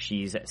 so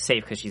she's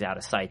safe because she's out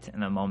of sight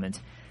in the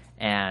moment.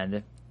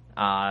 And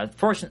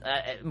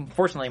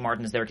fortunately,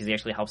 Martin's there because he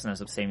actually helps us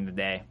with saving the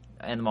day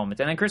in the moment.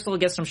 And then Crystal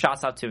gets some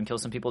shots out too and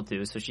kills some people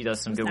too, so she does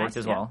some good work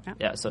as well.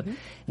 Yeah, so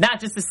not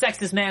just the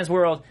sexist man's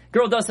world,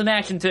 girl does some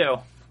action too.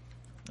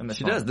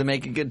 She does. They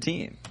make a good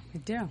team. They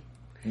do.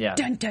 Yeah.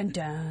 Dun dun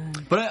dun.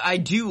 But I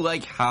do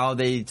like how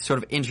they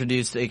sort of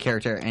introduced a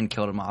character and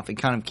killed him off. It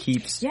kind of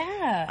keeps...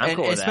 Yeah. I'm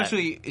cool with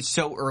especially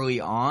so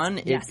early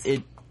on, Yes.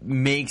 it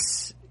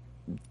makes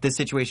the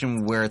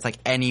situation where it's like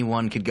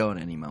anyone could go at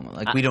any moment.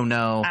 Like, we don't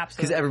know.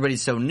 Because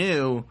everybody's so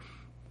new.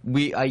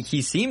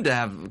 He seemed to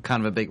have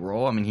kind of a big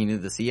role. I mean, he knew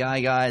the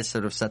CI guys,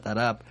 sort of set that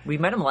up. We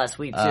met him last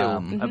week,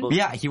 too.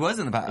 Yeah, he was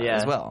in the pilot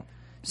as well.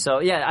 So,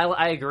 yeah,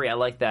 I agree. I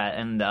like that.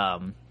 And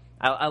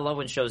I love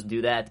when shows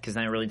do that, because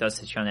then it really does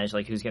set you on edge,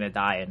 like, who's going to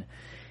die. And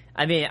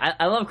I mean,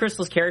 I love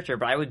Crystal's character,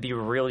 but I would be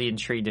really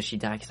intrigued if she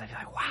died, because I'd be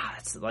like, wow,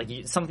 that's like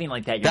something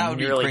like that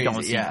you really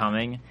don't see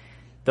coming.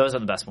 Those are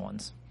the best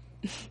ones.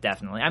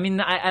 Definitely. I mean,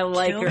 I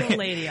like Kill her. the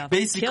lady off.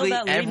 Basically,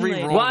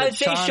 every role well, I'd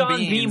say Sean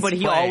Bean, but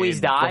he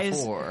always dies.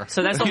 Before.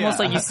 So that's almost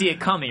like you see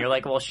it coming. You're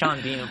like, well,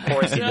 Sean Bean, of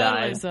course he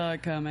died. I saw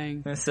it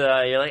coming.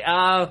 So you're like,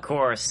 oh, of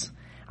course.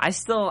 I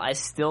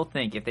still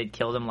think if they'd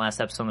killed him last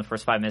episode in the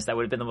first 5 minutes, that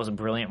would have been the most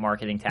brilliant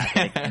marketing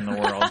tactic in the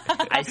world.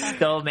 I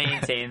still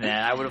maintain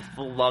that. I would have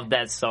loved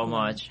that so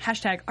much.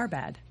 Hashtag our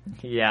bad.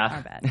 Yeah.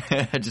 Our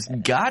bad. Just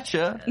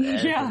gotcha.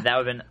 Yeah. That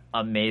would have been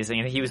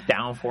amazing. And he was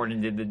down for it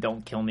and did the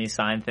don't kill me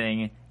sign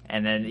thing.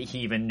 And then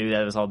he even knew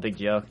that it was all a big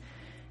joke.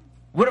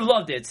 Would have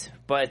loved it,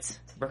 but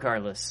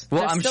regardless.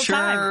 Well, I'm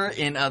sure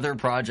in other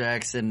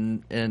projects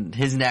and in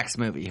his next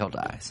movie he'll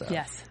die. So.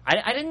 Yes.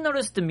 I didn't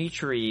notice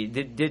Dimitri.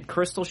 Did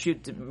Crystal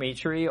shoot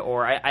Dimitri,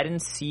 or I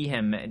didn't see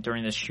him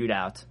during the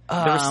shootout?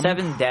 There were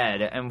 7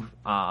 dead, and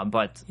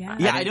but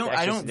I don't.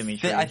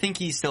 I think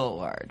he's still at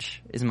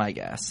large. Is my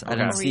guess. I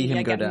didn't see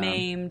him go down.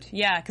 Maimed.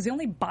 Yeah, because the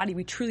only body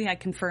we truly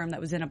had confirmed that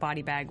was in a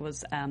body bag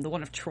was the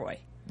one of Troy.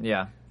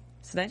 Yeah.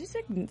 So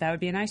that would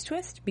be a nice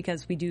twist,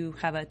 because we do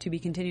have a to be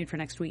continued for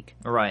next week.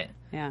 Right.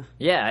 Yeah.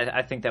 Yeah,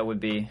 I think that would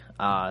be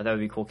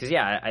cool, because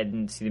I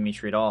didn't see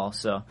Dimitri at all.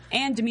 So.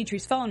 And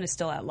Dimitri's phone is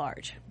still at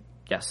large.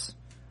 Yes.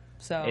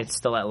 So it's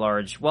still at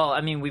large. Well,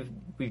 I mean,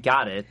 we've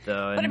got it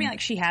though. But I mean,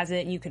 like, she has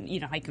it, and you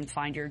can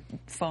find your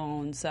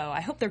phone. So I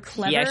hope they're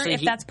clever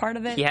if that's part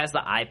of it. He has the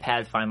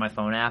iPad Find My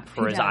Phone app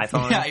for his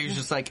iPhone. Yeah, he was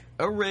just like,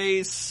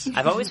 erase.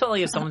 I've always felt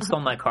like if someone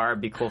stole my car,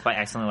 it'd be cool if I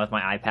accidentally left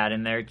my iPad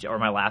in there or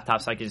my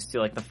laptop, so I could just do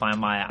like the Find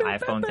My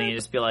iPhone thing and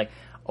just be like,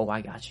 "Oh,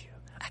 I got you.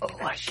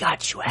 I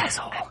got you,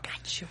 asshole. I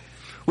got you."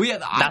 Well, yeah,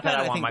 the not iPad, that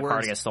I want my works.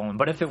 car to get stolen,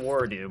 but if it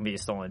were to be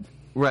stolen,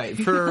 right?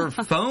 For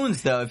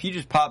phones, though, if you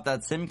just pop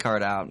that SIM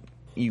card out,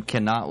 you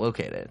cannot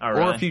locate it. Oh,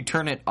 really? Or if you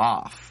turn it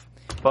off.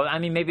 But I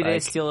mean, maybe they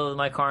steal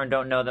my car and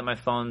don't know that my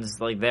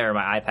phone's like there,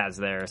 my iPad's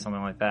there, or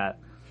something like that.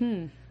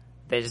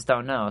 They just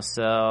don't know.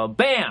 So,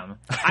 bam!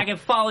 I can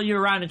follow you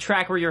around and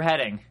track where you're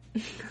heading.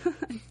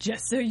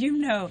 Just so you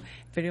know,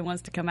 if anyone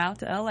wants to come out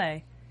to LA.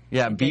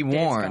 Yeah, be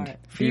warned.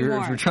 If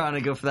you're trying to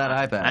go for that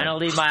iPad. I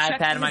don't leave my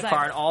iPad in my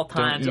car at all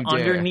times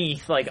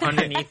underneath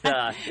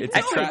the... It's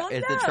a trap.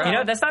 You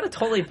know, that's not a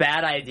totally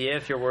bad idea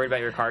if you're worried about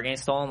your car getting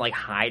stolen, like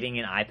hiding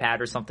an iPad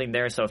or something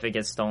there, so if it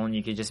gets stolen,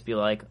 you could just be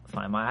like,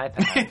 find my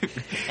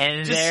iPad.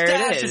 And just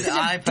there it is. Just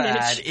an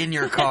iPad in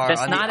your car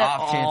on the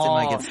off chance it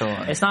might get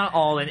stolen. It's not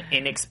all an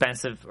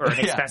inexpensive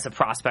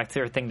prospect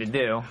or thing to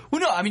do. Well,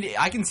 no, I mean,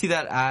 I can see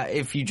that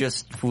if you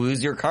just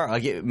lose your car,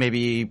 like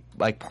maybe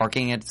like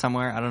parking it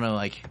somewhere. I don't know,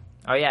 like...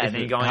 Oh yeah, and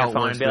then you go on your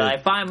phone and be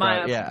like, find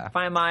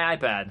my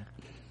iPad.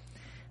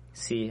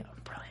 See,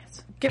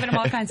 Giving him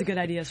all kinds of good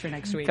ideas for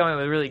next week. Coming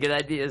with really good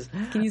ideas.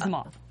 Can use them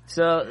all.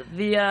 So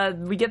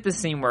we get this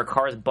scene where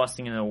Car's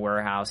busting into a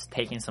warehouse,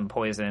 taking some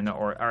poison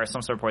or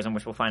some sort of poison,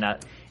 which we'll find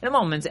out in a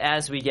moment.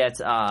 As we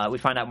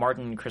find out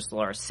Martin and Crystal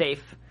are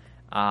safe.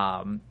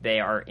 They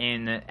are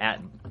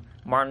at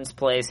Martin's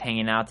place,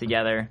 hanging out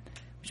together,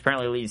 which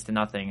apparently leads to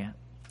nothing.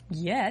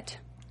 Yet.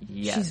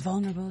 She's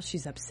vulnerable.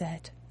 She's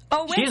upset.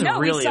 Oh wait, She's no,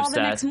 really we saw upset.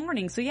 the next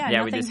morning. So Yeah,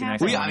 nothing we did see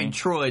happened. next I mean,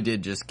 Troy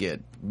did just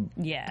get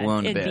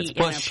blown to it'd bits. be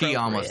Plus, she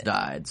inappropriate. almost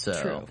died.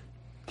 So True.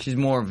 she's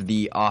more of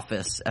the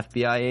office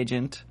FBI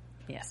agent.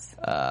 Yes.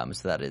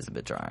 So that is a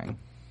bit jarring.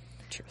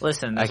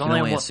 Listen, I there's can only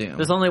only one. assume.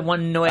 There's only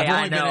one way I've I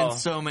only been know. in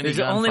so many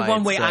There's only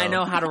one gunfights, way I so-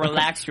 know how to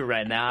relax you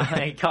right now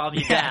and calm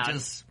you down,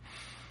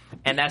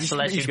 and that's to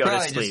let you go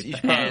to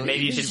sleep. And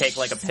maybe you should take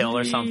like a pill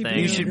or something.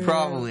 You should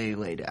probably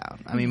lay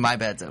down. I mean, my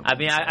bed's open. I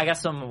mean, I got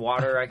some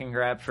water I can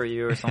grab for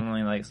you or something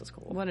like this. That's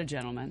cool. What a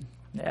gentleman.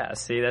 Yeah,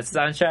 see,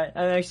 I'm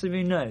actually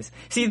being nice.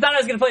 See, you thought I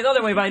was going to play the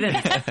other way, but I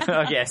didn't.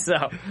 Okay,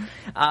 so,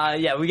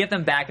 we get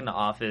them back in the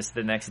office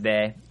the next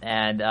day,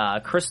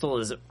 and Crystal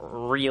is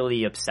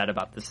really upset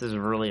about this. This is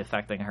really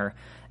affecting her.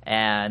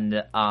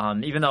 And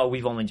even though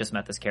we've only just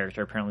met this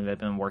character, apparently they've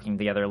been working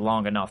together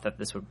long enough that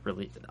this would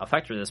really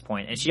affect her at this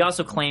point. And she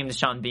also claimed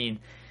Sean Bean,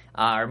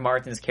 or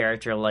Martin's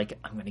character, like,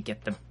 I'm going to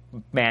get the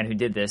man who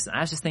did this. And I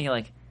was just thinking,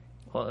 like,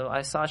 well,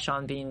 I saw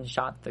Sean Bean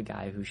shot the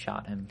guy who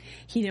shot him.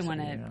 He didn't want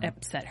to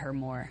upset her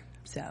more,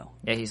 so.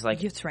 Yeah, he's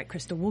like... That's right,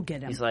 Crystal, we'll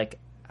get him. He's like,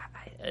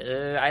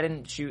 I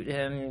didn't shoot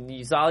him.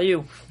 It's all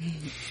you.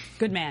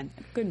 Good man.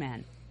 Good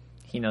man.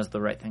 He knows the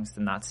right things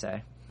to not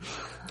say.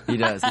 He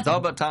does. It's all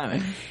about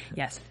timing.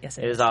 Yes, it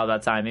It is all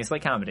about timing. It's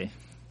like comedy.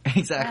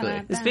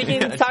 Exactly.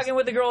 Speaking of talking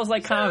with the girls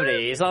like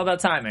comedy, it's all about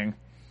timing.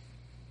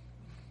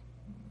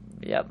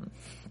 Yep.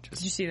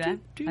 Did you see that?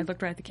 I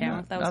looked right at the camera.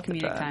 Not- That was not the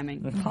comedic time.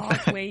 timing.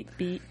 Pause, wait,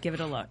 beat, give it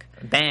a look.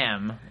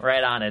 Bam.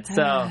 Right on it.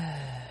 So,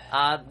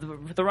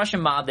 the Russian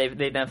mob,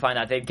 they then find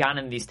out they've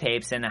gotten these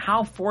tapes, and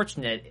how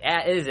fortunate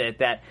is it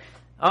that,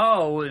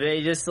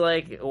 they just,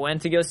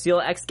 went to go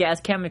steal X-gas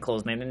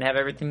chemicals, and they didn't have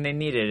everything they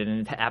needed,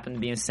 and it happened to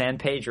be in San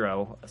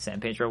Pedro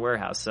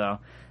warehouse. So,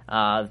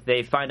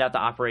 they find out the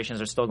operations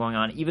are still going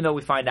on, even though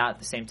we find out at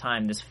the same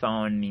time this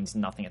phone means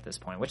nothing at this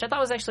point, which I thought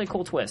was actually a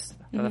cool twist.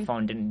 That the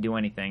phone didn't do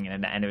anything, and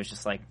at the end it was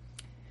just like,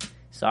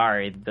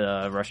 sorry,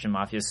 the Russian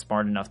mafia is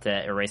smart enough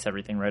to erase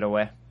everything right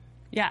away.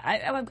 Yeah,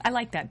 I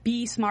like that.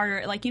 Be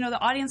smarter. The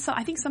audience,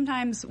 I think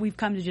sometimes we've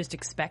come to just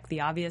expect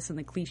the obvious and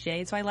the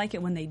cliche, so I like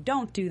it when they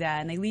don't do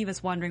that and they leave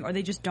us wondering, or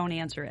they just don't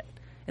answer it.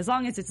 As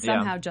long as it's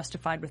somehow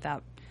justified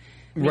without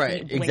making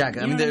it blatant.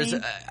 Exactly. You know there's...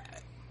 what I mean?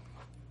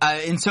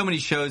 in so many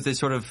shows, they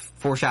sort of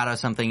foreshadow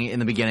something in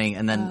the beginning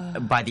and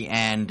then by the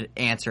end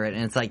answer it.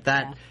 And it's like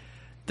that. Yeah.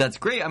 That's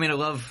great. I mean, I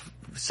love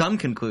some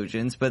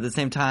conclusions, but at the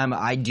same time,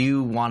 I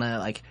do want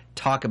to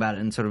talk about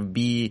it and sort of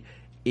be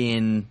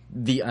in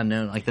the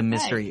unknown, like the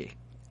mystery. Right.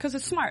 Because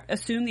it's smart.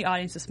 Assume the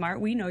audience is smart.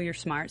 We know you're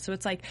smart. So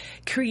it's like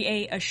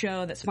create a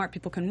show that smart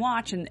people can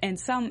watch and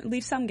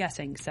leave some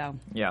guessing. So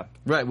yeah.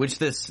 Right, which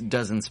this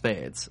does in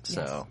spades.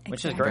 So yes,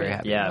 which is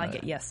great. Yeah. I like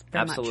it. Yes.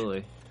 Very absolutely.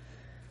 Much.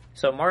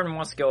 So Martin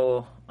wants to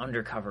go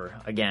undercover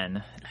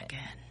again.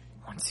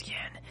 Once again.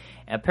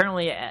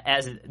 Apparently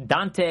as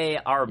Dante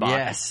Arbok.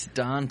 Yes,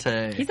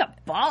 Dante. He's a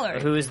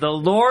baller. Who is the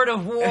Lord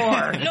of War.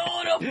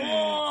 Lord of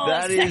War!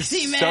 That Sexy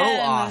is man. so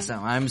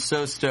awesome. I'm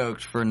so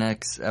stoked for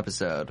next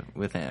episode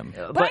with him.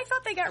 But I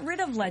thought they got rid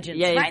of Legends,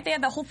 right? They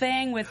had the whole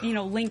thing with,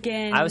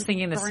 Lincoln. I was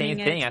thinking the same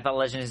thing. I thought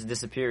Legends has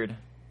disappeared.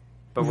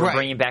 But we're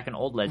bringing back an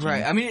old Legend.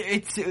 Right. I mean,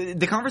 it's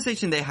the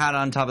conversation they had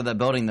on top of that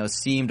building, though,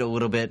 seemed a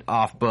little bit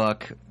off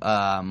book.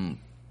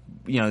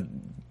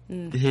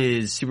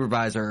 His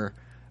supervisor...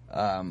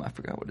 I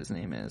forgot what his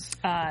name is.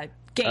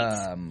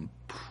 Gates.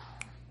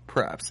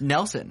 Perhaps.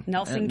 Nelson.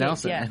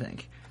 Gates, yeah. I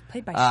think.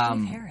 Played by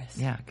Steve Harris.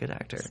 Yeah, good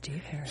actor.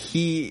 Steve Harris.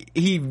 He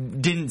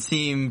didn't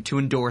seem to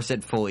endorse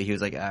it fully. He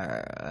was like,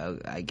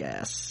 I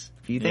guess.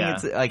 Do you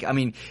think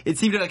it's it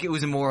seemed like it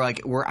was more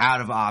like we're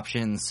out of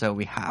options, so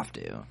we have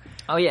to.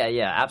 Oh,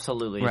 yeah,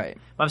 absolutely. Right.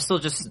 I'm still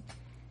just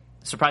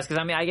surprised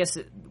because, I guess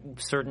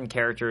certain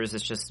characters,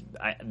 it's just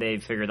they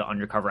figure the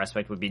undercover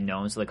aspect would be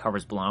known, so the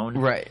cover's blown.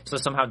 Right. So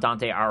somehow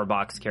Dante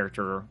Auerbach's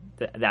character,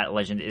 that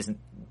legend, isn't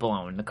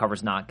blown. The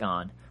cover's not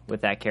gone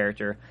with that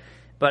character.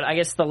 But I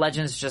guess the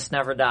legends just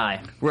never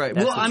die. Right.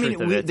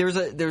 That's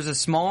there's a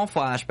small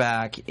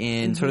flashback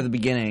in sort of the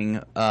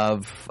beginning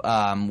of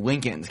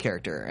Lincoln's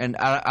character, and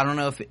I don't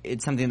know if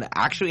it's something that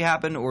actually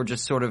happened or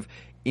just sort of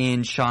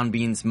in Sean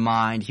Bean's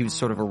mind, he was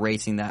sort of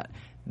erasing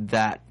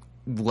that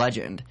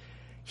legend.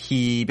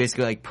 He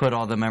basically put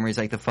all the memories,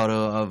 the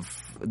photo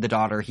of the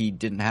daughter he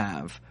didn't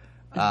have,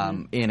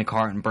 in a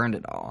car and burned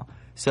it all.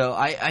 So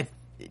I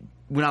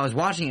when I was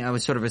watching it, I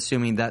was sort of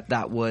assuming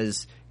that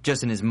was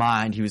just in his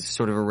mind. He was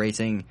sort of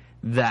erasing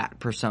that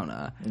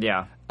persona.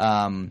 Yeah.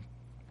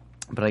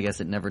 But I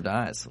guess it never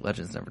dies.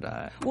 Legends never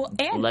die. Well,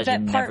 and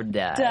Legend that part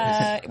never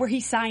dies. where he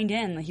signed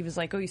in, he was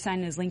like, "Oh, you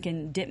signed in as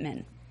Lincoln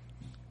Dittman."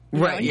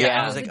 Right, he yeah. thought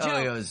I was it like, a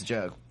joke. it was a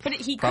joke. But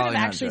he could Probably have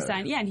not a actually joke.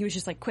 signed, and he was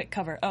just like, quick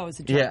cover, it was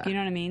a joke, Yeah. you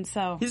know what I mean?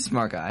 So He's a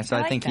smart guy, so I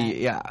I like think that.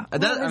 he, yeah. Well,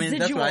 That's what I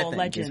residual think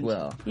legend. as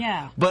well.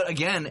 Yeah. But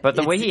again, But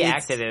the way he it's-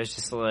 acted, it was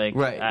just like,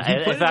 Right. He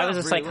put if it I was a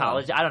out really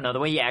psychologist, I don't know, the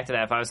way he acted,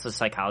 if I was a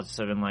psychologist,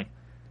 I'd have been like,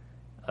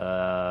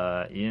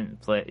 you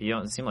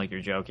don't seem like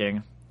you're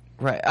joking.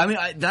 Right. I mean,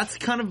 that's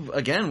kind of,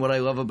 again, what I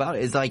love about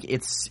it is, like,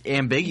 it's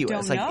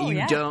ambiguous. Don't like, know, you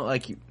yeah. don't,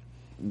 like,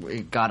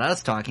 it got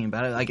us talking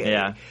about it. Like,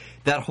 Yeah.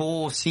 that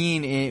whole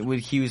scene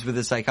with he was with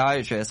the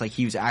psychiatrist, like,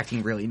 he was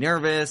acting really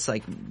nervous,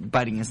 like,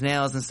 biting his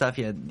nails and stuff.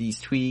 He had these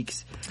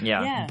tweaks.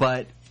 Yeah. Yeah.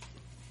 But,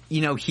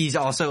 you know, he's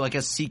also, like,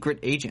 a secret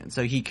agent,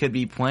 so he could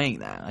be playing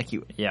that. Like,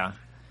 Yeah.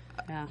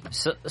 Yeah.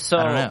 So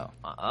I don't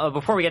know.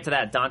 Before we get to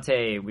that,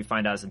 Dante, we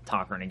find out is a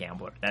talker and a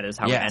gambler. That is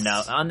how we Yes. end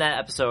out on that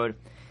episode.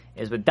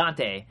 Is with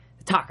Dante,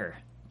 the talker,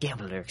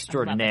 gambler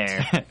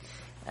extraordinaire,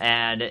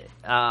 and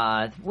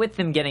with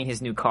him getting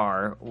his new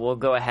car, we'll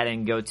go ahead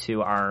and go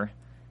to our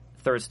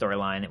third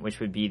storyline, which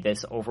would be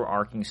this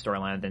overarching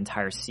storyline of the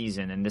entire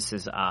season. And this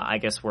is, I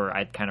guess, where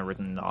I'd kind of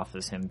written off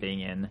as him being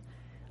in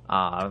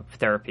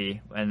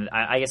therapy, and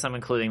I guess I'm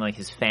including like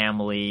his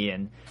family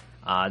and.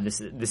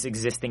 This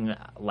existing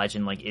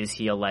legend, like, is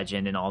he a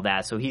legend and all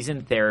that? So he's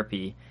in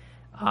therapy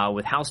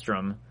with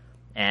Hallstrom,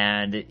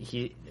 and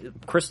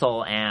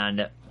Crystal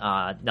and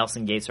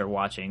Nelson Gates are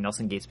watching.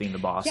 Nelson Gates being the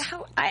boss. Yeah,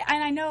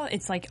 I know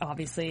it's like,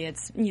 obviously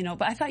it's, you know,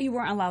 but I thought you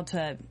weren't allowed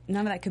to,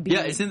 none of that could be.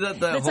 Yeah, isn't that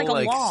the it's whole, like a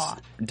like, law.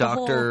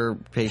 doctor,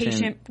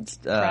 patient,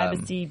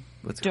 privacy.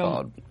 what's it don't-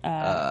 called?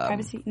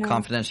 privacy? No.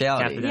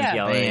 Confidentiality.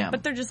 Yeah. Bam.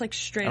 But they're just like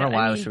straight I don't up. know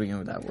why I I was mean, struggling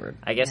with that word.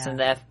 I guess in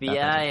the That's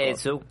FBI, his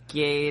it's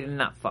okay to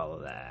not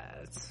follow that.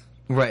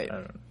 Right.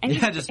 and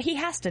Yeah, he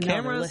has to know they're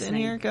cameras in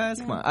listening. here, guys.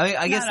 Come on. I mean,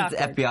 I guess Not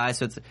it's awkward. FBI,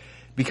 so it's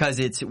because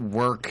it's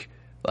work,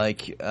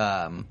 like It's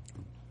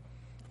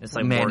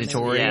like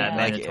mandatory. Yeah, like,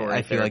 mandatory.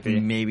 I feel therapy.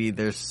 like maybe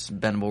there's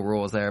bendable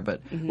rules there,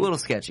 but Mm-hmm. a little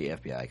sketchy.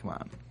 FBI, come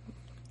on.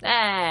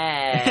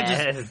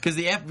 Eh. Because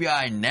the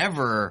FBI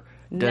never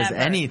does Never.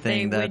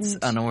 anything They that's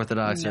wouldn't.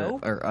 unorthodox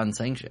Nope. or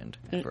unsanctioned.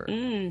 Ever.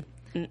 I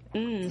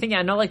think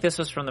I know, like, this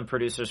was from the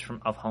producers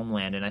of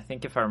Homeland, and I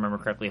think if I remember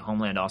correctly,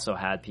 Homeland also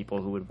had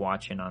people who would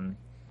watch in on.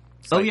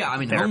 Oh yeah, I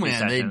mean therapy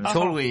Homeland.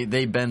 sessions.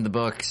 They bend the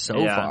book so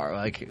Yeah. far.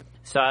 Like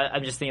So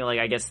I'm just thinking, like,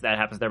 I guess that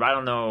happens there, but I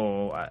don't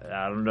know.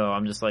 I don't know.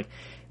 I'm just like,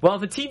 well,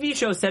 if a TV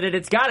show said it,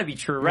 it's got to be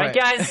true, right,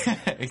 guys?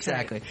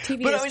 exactly.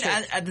 TV But is I mean, true.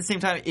 at the same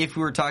time, if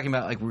we were talking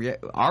about like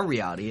our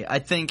reality, I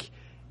think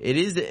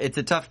it's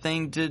a tough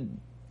thing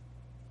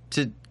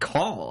to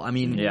call. I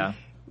mean, Yeah.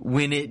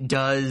 when it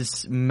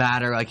does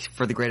matter, like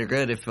for the greater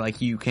good, if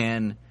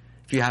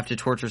you have to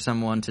torture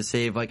someone to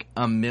save like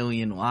 1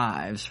 million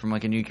lives from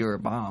like a nuclear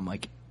bomb,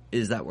 like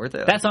is that worth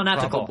it? That's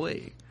unethical.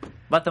 Probably.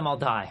 Let them all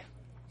die.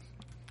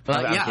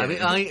 I'm Yeah,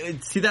 kidding. I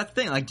mean, see that's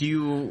the thing. Like, do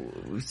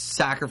you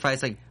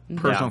sacrifice like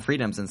personal Yeah.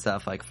 freedoms and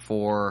stuff like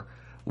for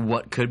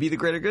what could be the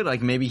greater good?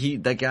 Like maybe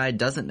that guy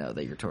doesn't know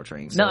that you're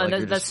torturing. So, No, like, and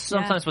you're that's just-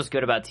 sometimes what's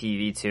good about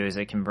TV too, is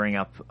it can bring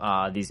up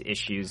these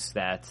issues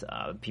that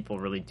people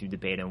really do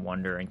debate and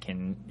wonder, and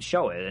can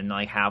show it and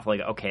like have like,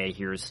 okay,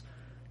 here's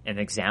an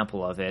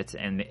example of it,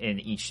 and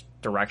in each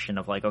direction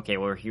of like, okay,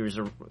 well, here's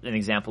an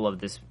example of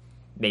this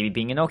maybe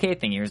being an okay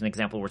thing. Here's an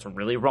example where it's a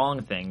really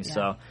wrong thing. Yeah.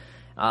 So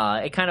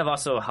it kind of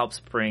also helps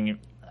bring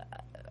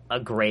a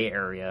gray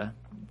area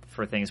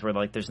for things where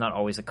like there's not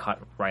always a cut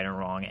right and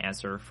wrong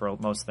answer for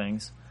most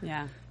things.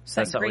 Yeah. It's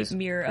That's that great always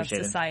mirror of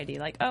appreciated. society.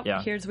 Like, oh,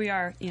 Yeah. here's we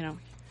are, you know.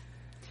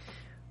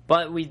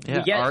 But we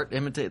get art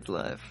imitates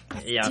life.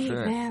 yeah, Deep,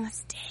 sure. man,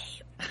 that's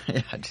deep.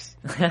 Yeah, just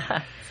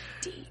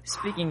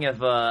Speaking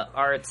of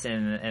arts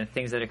and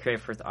things that are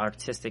created for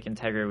artistic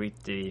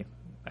integrity,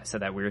 I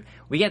said that weird.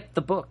 We get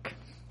the book.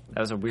 That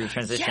was a weird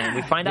transition. Yeah.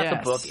 We find out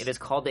Yes. the book. It is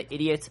called The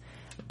Idiot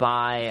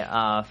by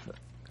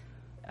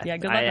Yeah,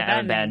 good luck I with have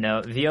that a bad name.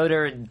 note.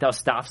 Fyodor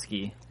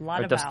Dostoevsky.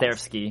 Lot Or of vowels.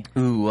 Dostoevsky.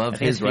 ooh, love I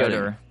think it's his writing.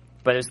 Fyodor.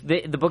 But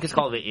the book is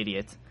called The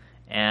Idiot.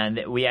 And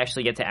we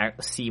actually get to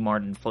see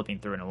Martin flipping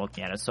through it and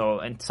looking at it.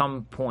 So at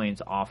some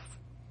point off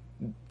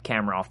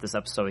camera, off this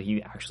episode,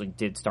 he actually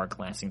did start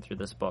glancing through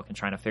this book and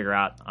trying to figure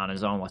out on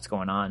his own what's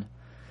going on.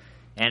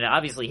 And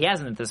obviously he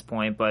hasn't at this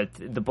point, but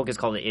the book is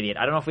called The Idiot.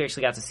 I don't know if we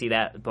actually got to see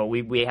that, but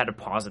we had to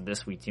pause it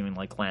this week to even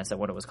like glance at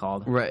what it was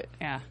called. Right.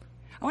 Yeah.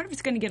 I wonder if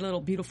it's going to get a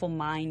little Beautiful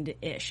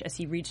Mind-ish as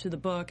he reads through the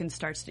book and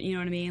starts to, you know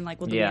what I mean?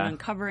 Like, we'll do Yeah. an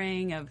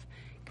uncovering of, it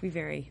could be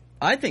very,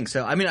 I think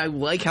so. I mean, I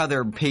like how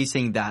they're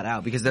pacing that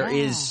out because there is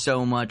Yeah.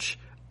 so much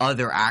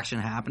other action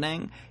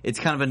happening. It's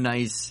kind of a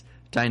nice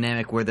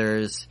dynamic where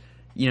there's,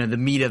 the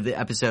meat of the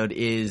episode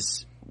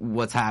is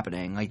what's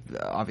happening. Like,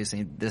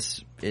 obviously,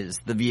 this is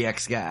the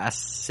VX gas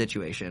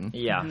situation.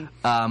 Yeah.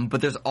 But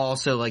there's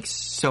also, like,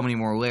 so many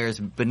more layers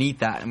beneath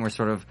that, and we're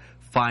sort of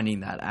finding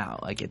that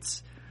out. Like,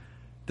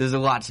 there's a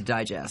lot to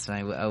digest,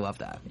 and I love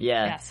that.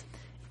 Yeah. yes.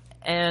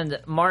 And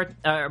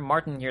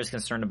Martin here is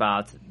concerned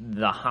about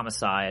the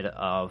homicide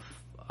of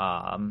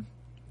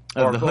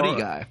the hoodie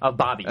guy. of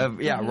Bobby.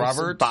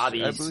 Robert,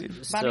 Bobby. I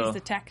believe. Bobby's the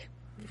tech.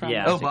 From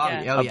Yeah. Oh,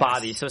 Bobby. Yeah. Oh, of yes.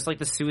 Bobby. So it's like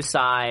the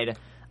suicide.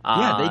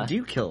 Yeah, they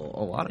do kill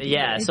a lot of people.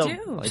 Yeah. They So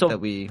do. Like so that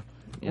we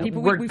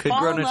People We're- we could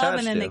fall grow in to love touch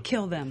and then to. they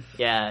kill them.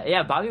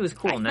 Yeah, Bobby was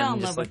cool, I man. fell in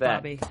just love like with that.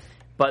 Bobby.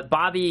 But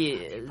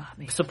Bobby,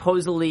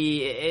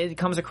 supposedly, it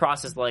comes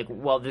across as like,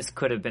 well, this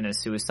could have been a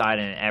suicide,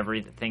 and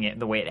everything,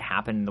 the way it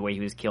happened, the way he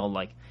was killed,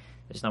 like,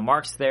 there's no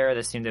marks there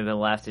that seem to have been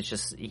left. It's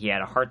just he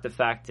had a heart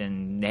defect,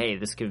 and hey,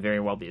 this could very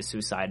well be a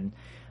suicide.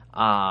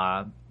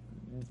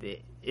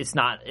 It's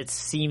not. It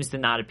seems to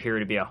not appear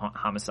to be a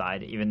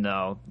homicide, even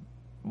though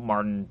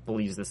Martin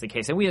believes this is the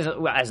case, and we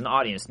as an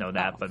audience know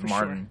that, but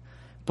Martin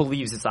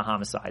believes it's a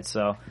homicide.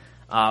 So,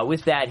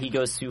 with that, he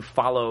goes to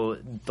follow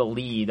the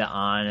lead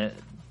on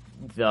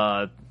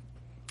the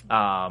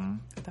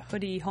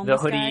hoodie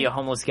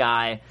homeless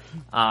guy,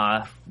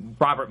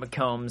 Robert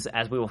McCombs,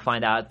 as we will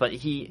find out. But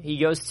he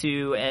goes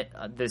to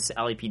this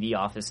LAPD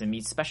office and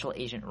meets Special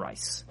Agent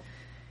Rice,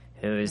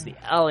 who is the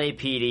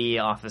LAPD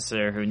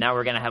officer who now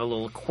we're going to have a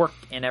little quirk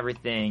and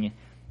everything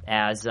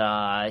as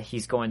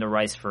he's going to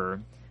Rice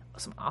for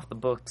some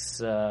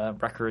off-the-books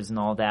records and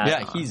all that.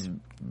 Yeah, he's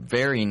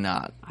very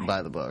not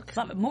by the book.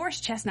 Love it.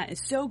 Morris Chestnut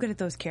is so good at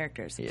those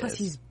characters. Plus, is.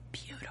 he's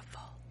beautiful.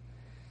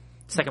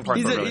 Second part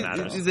really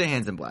matters. He's a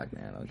handsome black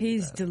man.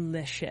 He's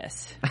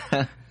delicious.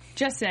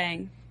 Just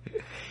saying.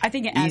 I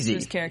think it adds to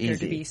his character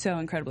to be so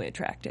incredibly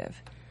attractive.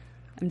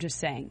 I'm just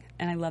saying.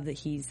 And I love that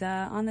he's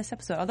on this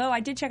episode. Although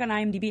I did check on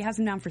IMDb. It has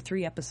him down for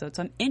 3 episodes.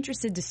 So I'm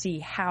interested to see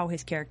how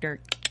his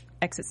character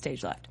exits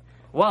stage left.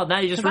 Well, now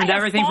you just ruined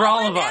everything for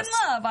all of us.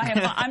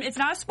 It's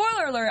not a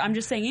spoiler alert. I'm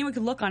just saying anyone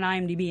could look on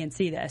IMDb and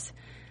see this.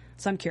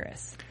 So I'm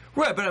curious.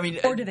 Right, but I mean...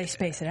 Or do they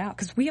space it out?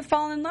 Because we have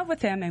fallen in love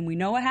with him and we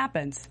know what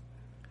happens.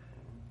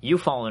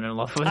 You've fallen in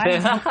love with him.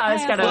 It's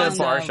kind of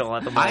impartial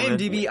at the moment.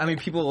 IMDb, I mean,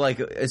 people like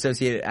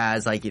associate it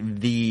as like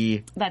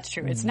the... That's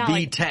true. It's not the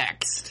like...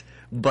 text.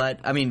 But,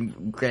 I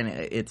mean,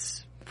 granted,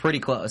 it's pretty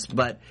close,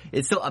 but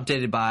it's still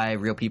updated by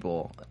real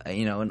people,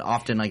 and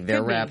often like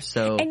their reps.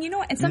 So, and you know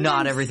what? And sometimes,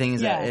 not everything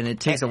is, and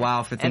it takes a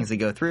while for things to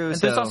go through. And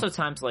so there's also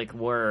times like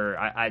where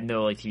I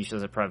know like TV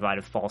shows have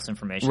provided false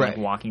information, like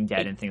Walking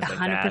Dead and things like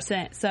that.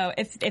 100%. So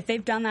if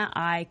they've done that,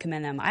 I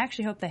commend them. I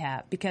actually hope they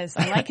have because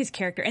I like his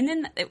character. And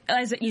then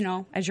as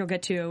you'll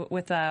get to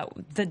with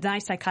the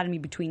nice dichotomy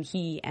between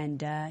he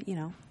and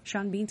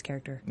Sean Bean's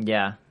character.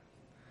 Yeah,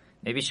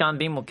 maybe Sean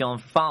Bean will kill him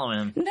for following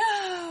him.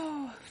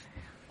 No.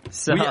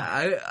 So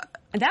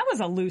that was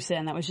a loose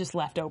end that was just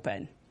left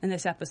open in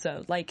this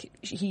episode. Like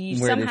he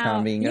where somehow, did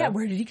Sean Bean go? Yeah,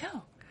 where did he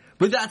go?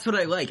 But that's what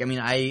I like. I mean,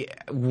 I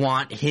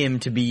want him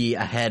to be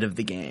ahead of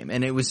the game,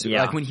 and it was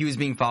like when he was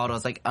being followed, I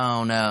was like,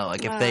 oh no,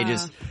 like if they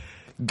just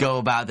go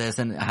about this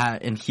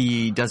and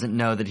he doesn't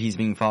know that he's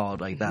being followed,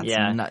 like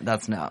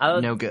that's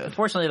no good.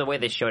 Unfortunately, the way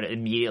they showed it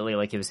immediately,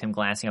 like it was him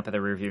glancing up at the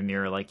rearview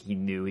mirror, like he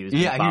knew he was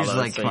being followed. He was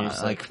like, so come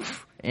on, like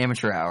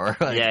amateur hour.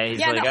 Like, he's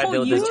like, the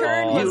whole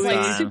U-turn was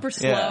like super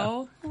slow.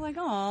 Yeah. I'm like,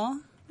 oh,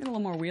 get a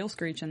little more wheel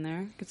screech in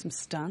there. Get some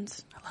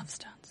stunts. I love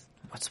stunts.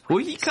 Well,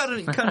 he cut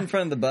in front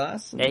of the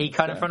bus. Yeah, he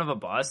cut in front of a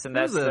bus, and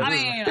that's there's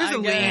a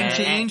lane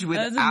change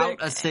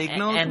without a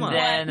signal. And Come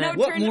then on.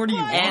 What more do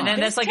you want? And then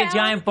that's like a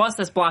giant bus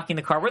that's blocking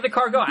the car. Where'd the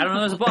car go? I don't know.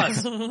 There's a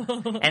bus.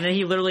 And then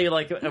he literally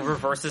like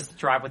reverses to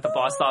drive with the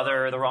bus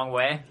the wrong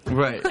way.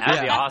 Right.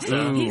 That'd be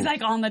awesome. He's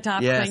like on the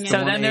top thing.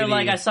 So then they're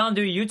like, I saw him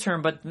do a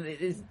U-turn, but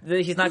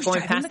he's not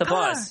going past the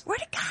bus.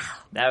 Where'd it go?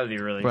 That would be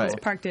really cool.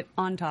 Parked it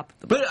on top of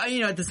the bus. But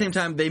at the same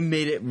time, they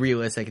made it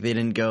realistic. They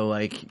didn't go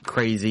like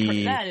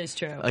crazy. That is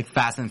true. Like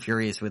Fast and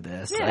Furious with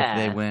this. Yeah. Like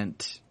they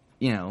went.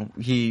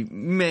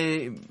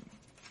 He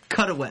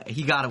cut away.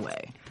 He got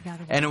away.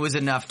 And it was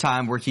enough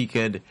time where he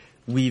could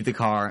leave the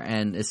car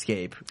and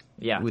escape.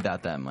 Yeah.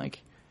 Without them,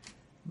 like.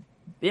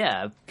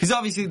 Yeah. Because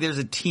obviously there's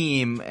a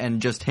team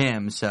and just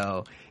him,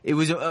 so it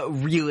was a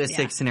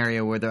realistic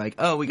scenario where they're like,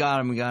 oh, we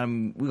got him,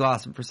 we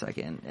lost him for a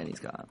second, and he's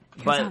gone.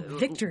 But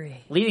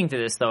victory. Leading to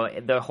this, though,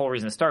 the whole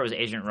reason it started was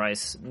Agent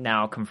Rice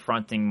now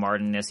confronting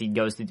Martin as he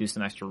goes to do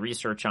some extra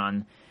research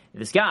on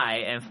this guy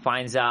and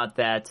finds out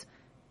that,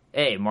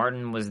 hey,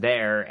 Martin was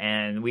there,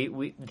 and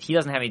he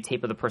doesn't have any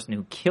tape of the person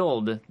who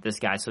killed this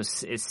guy, so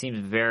it seems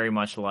very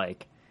much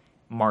like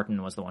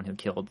Martin was the one who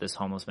killed this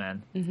homeless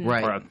man,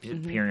 right? Or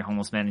appearing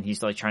homeless man, and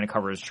he's like trying to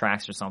cover his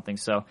tracks or something.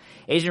 So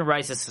Agent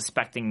Rice is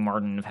suspecting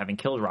Martin of having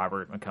killed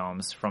Robert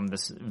McCombs from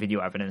this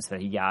video evidence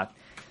that he got,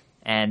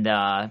 and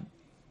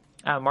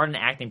Martin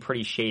acting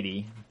pretty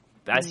shady,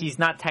 as he's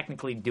not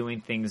technically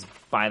doing things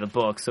by the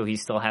book, so he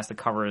still has to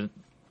cover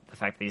the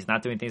fact that he's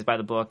not doing things by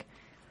the book.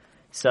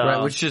 So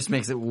right, which just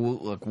makes it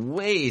look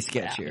way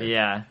sketchier.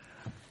 Yeah.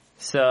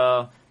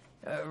 So.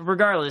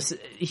 Regardless,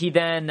 he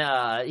then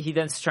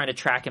is trying to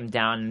track him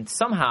down, and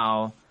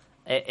somehow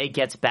it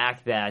gets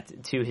back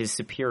to his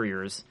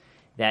superiors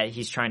that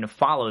he's trying to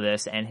follow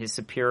this, and his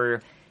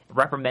superior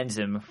reprimands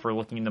him for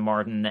looking into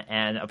Martin,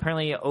 and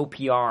apparently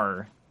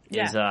OPR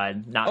is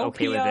not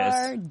okay with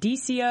this.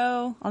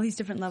 DCO, all these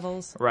different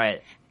levels.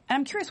 Right. And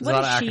I'm curious,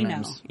 what does she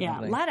know? Yeah,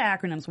 a lot of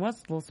acronyms.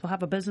 We'll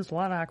have a business, a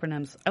lot of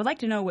acronyms. I would like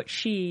to know what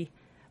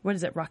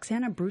is it,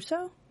 Roxana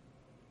Brusso?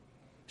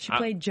 She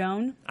played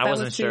Joan. I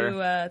wasn't sure.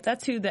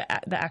 That's who the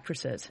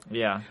actress is.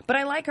 Yeah. But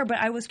I like her, but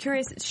I was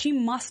curious. She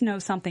must know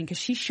something because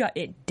she shut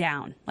it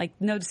down. Like,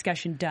 no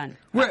discussion, done.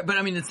 Right, but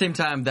I mean, at the same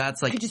time,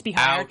 that's like Could just be out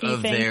hierarchy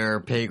of thing. their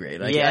pay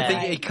grade. Like, Yeah. I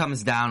think it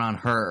comes down on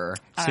her.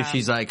 So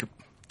she's like,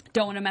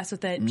 Don't want to mess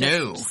with it.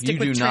 no, Just stick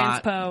you with do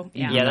not. transpo.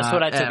 you do Yeah, that's not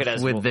what I took it F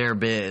as with well. their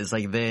biz.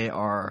 Like, they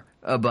are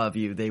above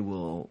you. They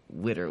will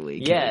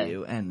literally Yeah. kill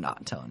you and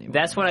not tell anyone.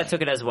 That's what I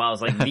took it as well.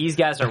 It's like, these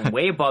guys are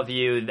way above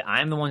you.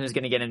 I'm the one who's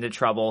going to get into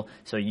trouble,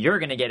 so you're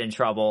going to get in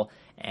trouble.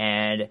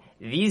 And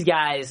these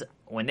guys,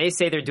 when they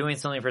say they're doing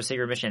something for a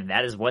secret mission,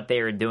 that is what they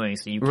are doing,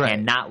 so you Right.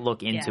 cannot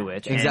look into Yeah.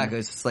 it. And- Exactly.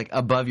 It's just like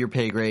above your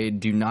pay grade.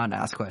 Do not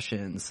ask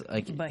questions.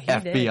 Like, But he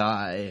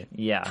FBI.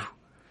 yeah.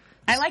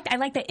 I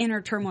like the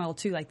inner turmoil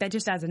too. Like that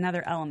just adds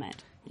another element.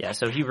 Yeah,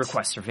 so he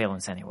requests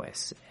surveillance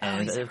anyways,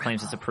 and it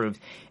claims it's approved.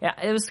 Yeah,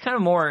 it was kind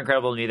of more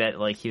incredible to me that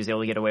like he was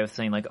able to get away with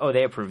saying like, "Oh,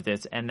 they approved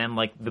it," and then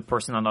like the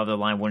person on the other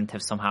line wouldn't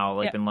have somehow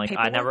like Yeah, been like,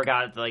 "I paperwork? never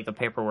got like the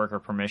paperwork or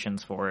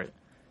permissions for it,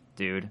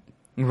 dude,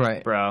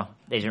 Right. bro,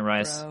 Agent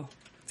Rice, Bro,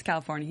 it's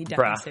California. He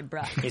definitely bruh." said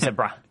bruh. He said,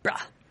 "Bruh,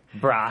 Bruh.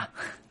 bruh."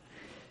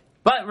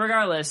 But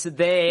regardless,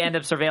 they end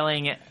up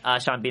surveilling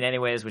Sean Bean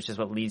anyways, which is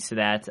what leads to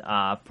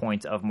that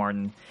point of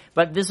Martin.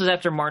 But this was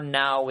after Martin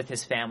now with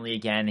his family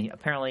again.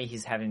 Apparently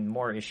he's having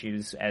more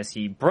issues as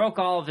he broke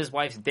all of his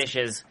wife's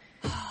dishes.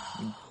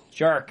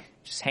 Jerk.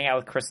 Just hang out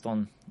with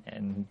Crystal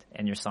and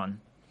your son.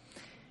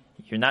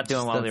 You're not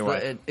doing well with your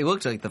wife. It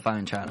looked like the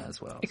fine china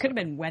as well. It could have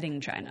been wedding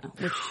china,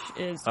 which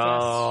is just,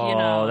 Oh, you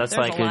know, that's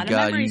there's like- a lot of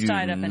God, you memories do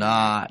tied up in it.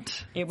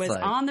 not. It was It's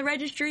like on the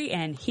registry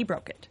and he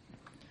broke it.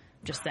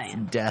 Just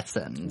saying. death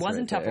sentence.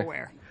 Wasn't right there.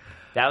 Tupperware.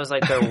 That was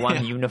like their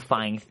one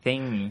unifying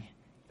thing.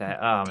 That,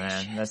 oh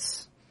man,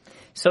 that's.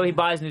 So he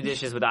buys new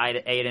dishes with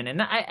Aiden,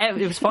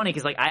 and it was funny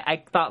because like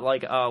I thought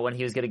like when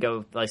he was gonna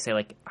go like say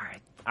like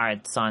all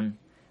right son,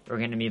 we're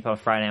gonna meet up on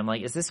Friday. I'm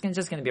like, is this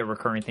just gonna be a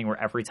recurring thing where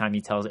every time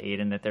he tells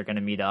Aiden that they're gonna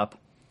meet up,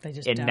 They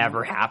just it don't.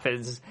 never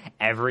happens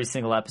every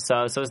single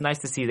episode? So it's nice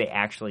to see they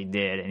actually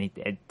did, and he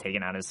had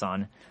taken out his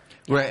son.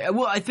 Right.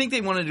 Well, I think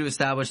they wanted to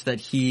establish that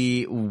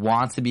he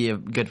wants to be a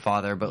good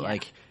father, but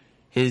like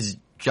his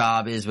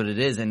job is what it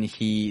is, and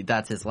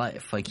that's his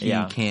life. Like he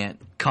can't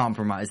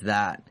compromise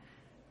that.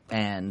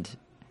 And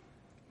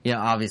you know,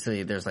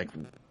 obviously, there's like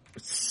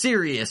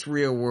serious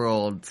real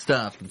world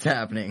stuff that's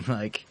happening.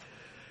 Like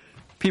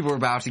people are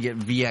about to get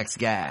VX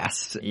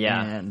gassed,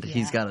 and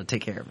he's got to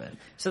take care of it.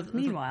 So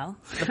Meanwhile.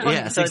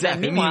 Yes, so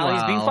exactly. Meanwhile,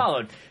 he's being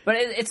followed. But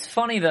it's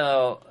funny,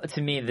 though,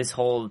 to me, this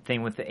whole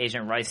thing with the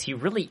Agent Rice, he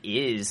really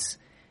is.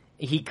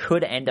 He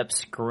could end up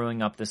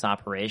screwing up this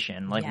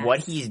operation. Like, Yes. what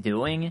he's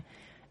doing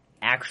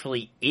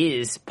actually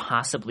is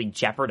possibly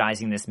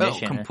jeopardizing this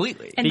mission. Oh,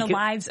 completely. And the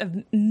lives of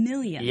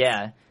millions.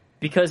 Yeah.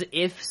 Because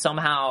if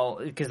somehow,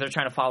 because they're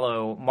trying to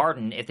follow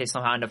Martin, if they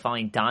somehow end up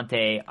following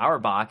Dante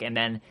Auerbach, and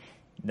then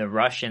the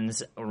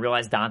Russians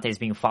realize Dante's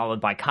being followed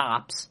by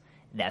cops,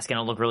 that's going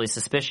to look really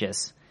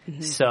suspicious.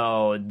 Mm-hmm.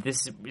 So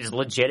this is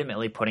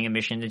legitimately putting a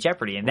mission into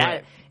jeopardy. And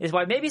that is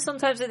why maybe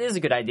sometimes it is a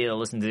good idea to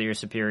listen to your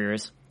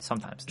superiors.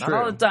 Sometimes. Not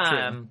all the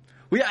time.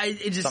 Well, yeah,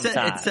 it just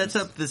it sets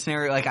up the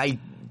scenario. Like I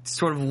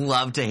sort of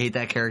love to hate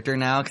that character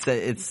now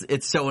because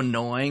it's so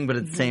annoying, but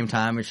at the same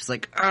time, it's just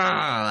like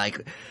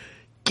like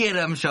get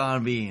him,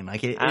 Sean Bean.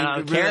 Like it, I don't know.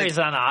 it really, Carrie's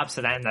on the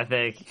opposite end, I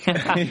think.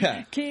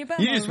 yeah. Keep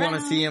You just want to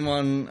around. see him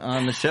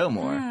on the show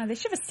more. They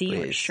should have a scene where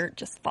his Please. shirt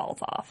just falls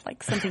off,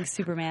 like something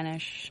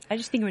Supermanish. I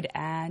just think it would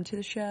add to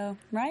the show,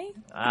 right?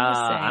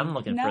 I'm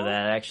looking for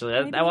that, actually.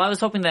 I was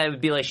hoping that it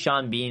would be like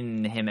Sean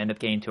Bean and him end up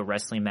getting to a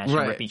wrestling match and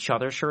Right. rip each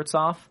other's shirts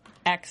off.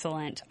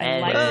 Excellent. I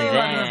And like Well, I then-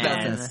 don't know if that.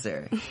 that's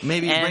necessary.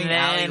 Maybe And bring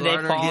then Ali they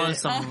Larder. fall in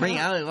some- Bring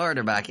Ali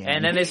Larder back in,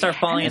 And then they start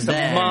falling into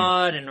then-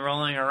 mud and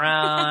rolling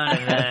around,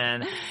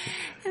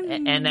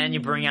 and then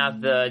you bring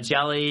out the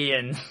jelly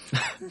and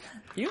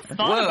You've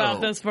thought Whoa. about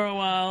this for a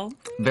while.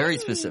 very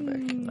specific.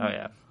 oh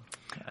yeah,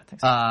 I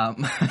think so.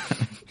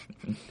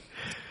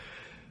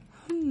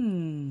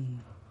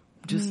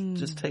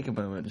 Just take a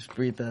moment. Just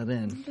breathe that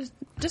in.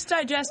 Just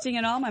digesting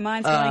it all. My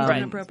mind's going to Right.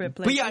 an appropriate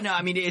place. But yeah, no,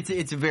 I mean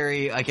it's a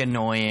very like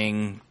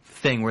annoying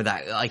thing where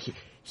that like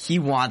he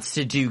wants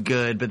to do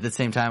good, but at the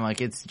same time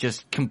like it's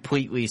just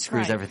completely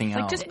screws Right. everything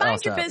Like, else. just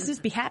mind your up. business,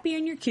 be happy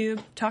in your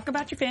cube, talk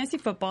about your fantasy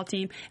football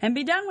team, and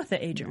be done with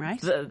it, Agent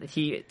Rice.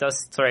 He does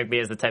strike me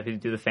as the type who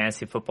do the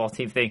fantasy football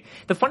team thing.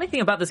 The funny thing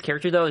about this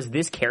character, though, is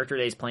this character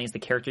that he's playing is the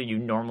character you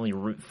normally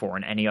root for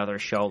in any other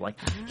show. Like,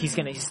 he's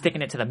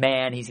sticking it to the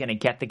man, he's gonna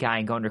get the guy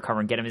and go undercover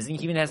and get him. He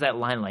even has that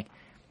line like,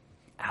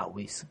 I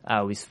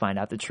always find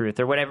out the truth,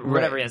 or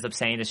whatever he ends up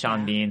saying to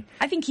Sean Bean.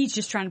 I think he's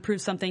just trying to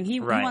prove something. He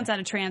Right. wants out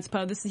of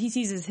transpo. He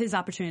sees as his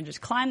opportunity to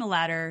just climb the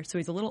ladder, so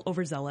he's a little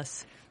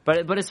overzealous.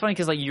 But it's funny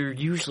because like you're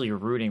usually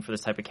rooting for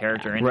this type of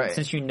character, and Right.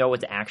 since you know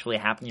what's actually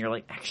happening, you're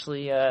like,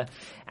 actually, you're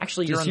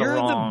Just in the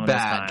wrong. the this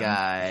bad time.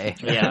 guy.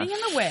 Yeah. Getting in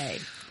the way.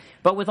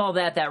 But with all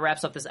that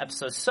wraps up this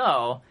episode.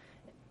 So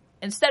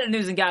instead of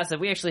news and gossip,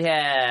 we actually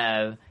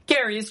have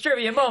Carrie's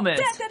Trivia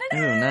Moments. Ooh,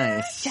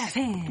 nice. Jazz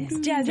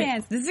hands, jazz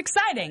hands. This is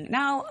exciting.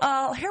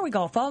 Now, here we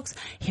go, folks.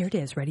 Here it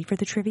is. Ready for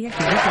the trivia? Here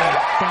we go.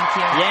 Thank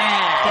you.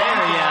 Yeah,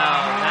 there we go.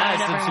 All right,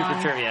 That's some everyone.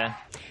 super trivia.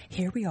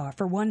 Here we are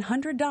for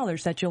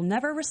 $100 that you'll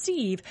never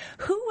receive.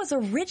 Who was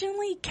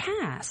originally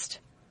cast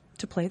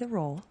to play the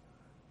role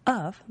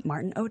of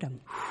Martin Odom?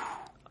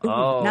 Ooh.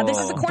 Oh. Now, this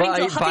is according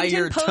to a By Huffington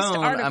your Post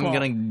tone, article. I'm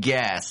gonna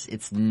guess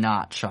it's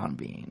not Sean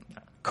Bean.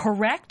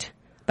 Correct,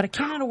 but I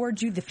cannot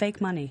award you the fake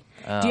money.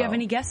 Do you have Oh.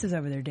 any guesses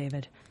over there,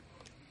 David?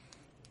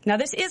 Now,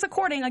 this is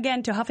according,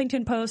 again, to a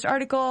Huffington Post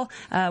article,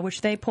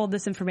 which they pulled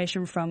this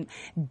information from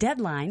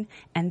Deadline,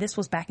 and this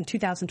was back in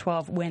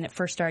 2012 when it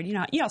first started. You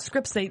know,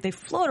 scripts, they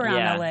float around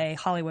Yeah. L.A.,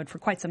 Hollywood for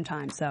quite some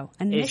time, so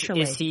Is,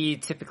 initially... is he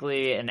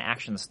typically an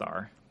action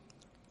star?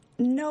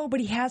 No, but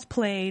he has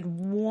played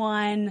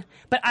one...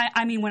 But,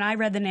 I mean, when I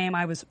read the name,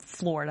 I was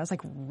floored. I was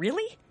like,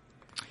 really?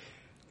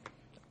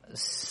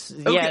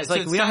 Yeah, it's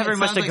like we don't have very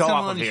much to go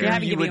off of here. I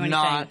haven't You given would you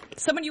not anything.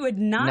 Someone you would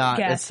not not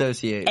guess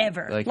associate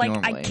ever. like I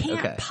normally. can't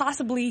Okay.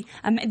 possibly.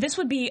 This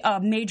would be a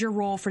major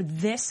role for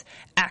this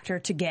actor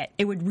to get.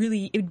 It would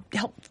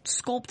help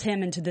sculpt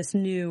him into this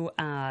new.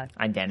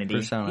 Identity.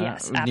 Persona.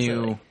 Yes,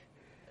 absolutely. New.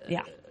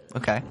 Yeah,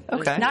 Okay.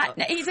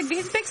 Okay. he's a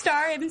big star.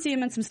 I haven't seen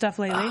him in some stuff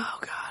lately. Oh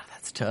God,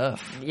 that's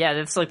tough. Yeah,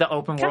 that's like the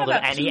open Kind world of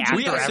of a any huge actor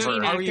We actor.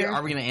 ever. are we actor.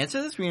 are we going to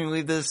answer this? We're going to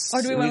leave this.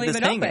 Or do we wanna leave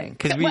it hanging? open?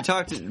 Because we What-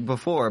 talked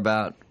before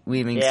about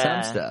leaving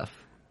Yeah. some stuff.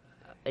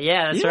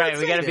 Yeah, that's You right.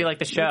 would We got to save be it. like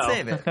the show. You'd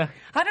save it.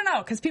 I don't know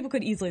because people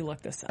could easily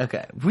look this up.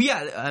 Okay.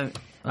 Yeah.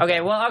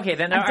 Okay, well, okay,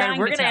 then I'm all right, dying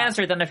we're to going to tell.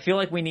 answer it. Then I feel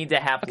like we need to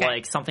have Okay.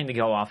 like something to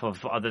go off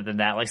of other than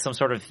that, like some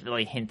sort of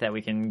like hint that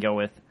we can go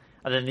with.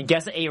 Other than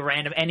guess any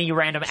random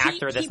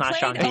actor that's not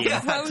Sean played Bean.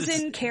 a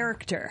Frozen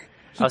character.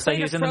 Oh, so played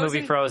he a was in the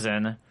movie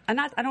Frozen. I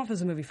don't know if it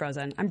was a movie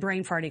Frozen. I'm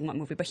brain farting what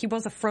movie, but he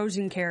was a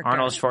Frozen character.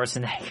 Arnold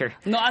Schwarzenegger.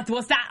 No,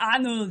 what's that?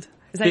 Arnold.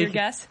 Is that your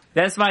guess?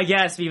 That's my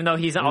guess, even though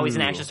he's always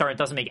an action star. It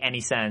doesn't make any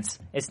sense.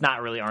 It's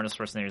not really Arnold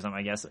Schwarzenegger's not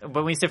my guess. But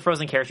when you said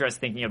Frozen character, I was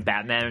thinking of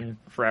Batman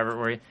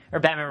Forever, or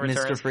Batman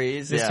Returns. Mr.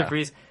 Freeze, Mr. yeah.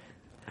 Freeze.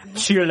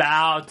 Chill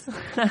out.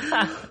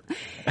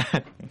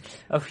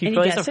 Oh, he Any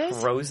plays guesses? a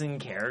Frozen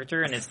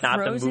character, and it's not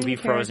Frozen the movie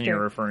Frozen you're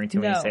character. referring to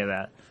when you No. say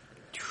that.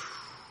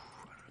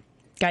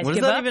 Guys, What does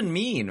give that up. even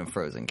mean? A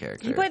Frozen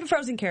character. He played a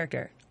Frozen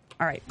character.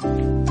 All right.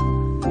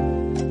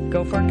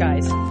 Go for it,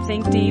 guys.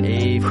 Think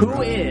deep.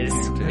 Who is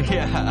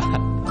Yeah.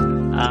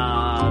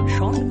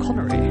 Sean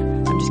Connery.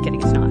 I'm just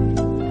kidding. It's not.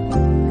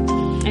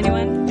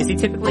 Anyone? Is he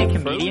typically a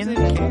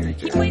comedian?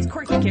 He plays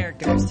quirky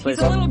characters. Plays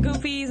He's a little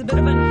goofy. He's a bit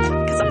of a...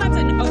 Because sometimes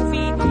an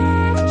Ophi...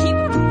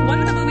 One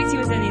of the movies he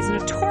was in, he's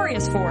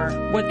notorious for,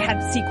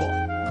 had sequel.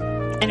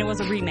 And it was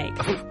a remake.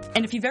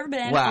 And if you've ever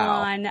been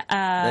Wow. on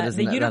That is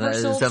the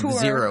Universal that is tour... of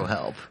zero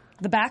help.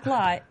 The back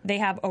lot, they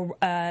have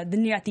at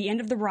the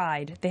end of the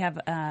ride, they have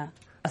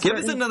Give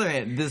us another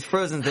hint. This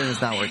Frozen thing is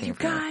not working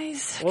for me.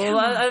 guys.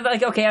 Well,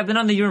 okay, I've been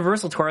on the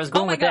Universal tour. I was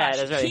going Oh my with gosh,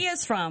 that. That's right. he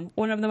is from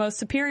one of the most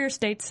superior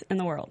states in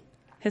the world.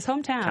 His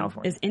hometown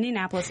California. is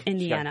Indianapolis,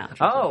 Indiana.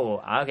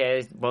 Oh,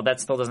 okay. Well, that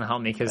still doesn't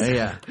help me because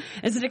Yeah.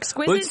 It's an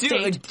exquisite Let's do.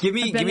 state. Give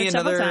me I've been there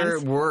several another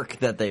times. work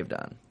that they've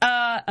done.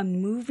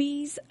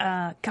 Movies.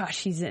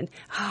 Gosh, he's in.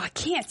 Oh, I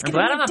can't. It's I'm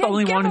gonna glad be I'm not a the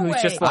only dead one who's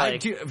giveaway. just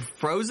like-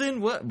 Frozen.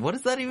 What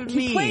does that even He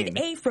mean? played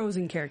a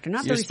Frozen character,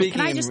 not You're the. speaking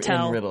Can I just in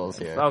tell? riddles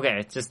here.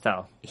 okay, just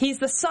tell. He's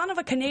the son of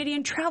a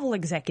Canadian travel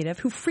executive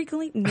who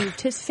frequently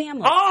moved his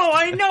family. Oh,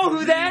 I know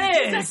who that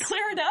Does that is.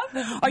 clear it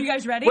up? Are you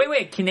guys ready?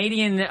 Wait,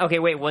 Canadian. Okay,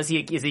 wait, is he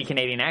a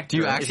Canadian actor? Do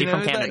you is actually he know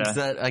from that? Canada? 'Cause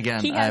that,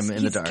 again, He's I'm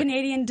in the dark.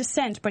 Canadian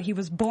descent, but he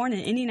was born in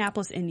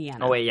Indianapolis,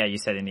 Indiana. Oh wait, yeah, you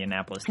said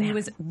Indianapolis. And he Damn.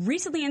 was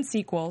recently in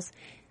sequels.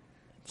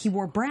 He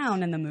wore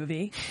brown in the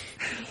movie.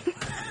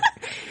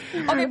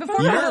 Okay, before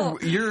I go,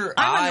 Your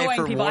I'm eye annoying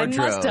for people. I wardrobe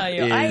must tell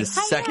you, is I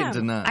second am.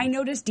 to none. I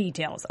notice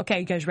details. Okay,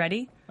 you guys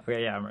ready?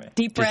 Okay, yeah, I'm ready.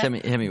 Deep Just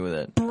breath. hit me with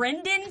it.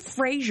 Brendan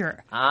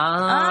Fraser. Wait.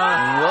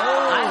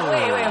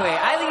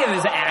 I think it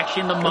was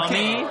action. The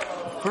Mummy.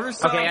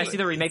 First Okay, I see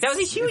the remake. That was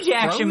a huge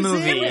action Frozen?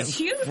 movie. It was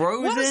huge.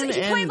 Frozen What was it?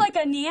 He played and- like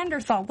a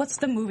Neanderthal. What's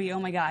the movie? Oh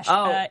my gosh.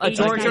 Oh,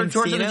 George of the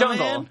Encino Jungle.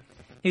 Man?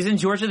 He was in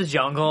George of the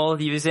Jungle.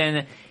 He was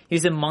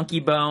in Monkey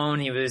Bone.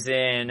 He was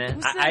in.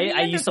 Who's the I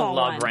used to Neanderthal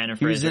love one? Brandon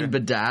He was Fraser. in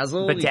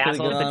Bedazzled. Bedazzled.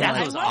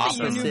 Bedazzled was I love that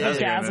you awesome. knew That was a great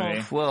Bedazzled.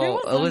 movie. Who Well,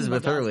 was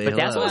Elizabeth Bedazzled? Hurley.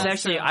 Bedazzled hello. was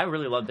actually, I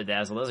really loved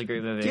Bedazzled. That was a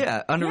great movie.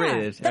 Yeah,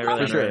 underrated. Yeah, the really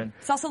Mummy. underrated.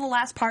 It's also the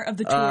last part of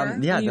the tour.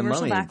 Yeah, the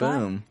Universal Mummy, Backlot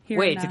boom. here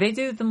Wait, in, did they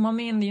do The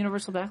Mummy and the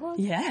Universal Backlot?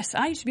 Yes,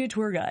 I used to be a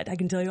tour guide. I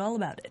can tell you all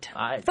about it.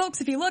 I-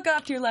 Folks, if you look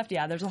off to your left,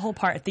 yeah, there's a whole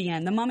part at the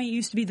end. The Mummy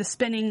used to be the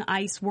spinning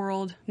ice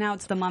world. Now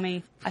it's the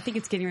Mummy. I think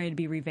it's getting ready to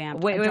be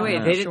revamped. Wait. I don't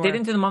know They for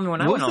didn't do The Mummy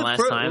when I What went was on the last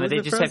Fro- time. what was They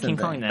the just had Frozen King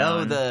Kong thing? now.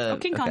 Oh, the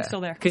King Kong's okay.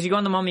 still there. Because you go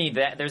on The Mummy,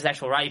 there's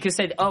actual ride. You could have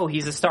said, oh,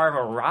 he's a star of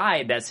a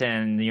ride that's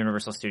in the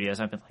Universal Studios.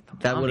 I've been like,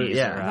 The That would've- Mummy's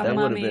yeah, a that ride. The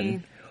would've Mummy,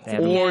 been-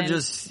 at the or end,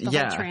 just- the whole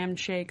yeah. tram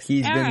shakes.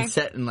 He's All been right.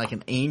 set in like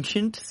an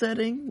ancient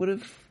setting. Would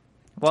have.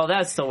 Well,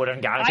 that still would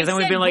have gotten it. Because I then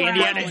we've said been like brown.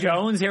 Indiana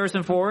Jones,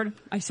 Harrison Ford.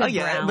 I said Oh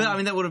yeah, brown. but I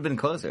mean that would have been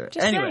closer.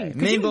 Just Anyway, saying,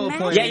 could main you bullet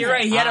imagine? point. Yeah, you're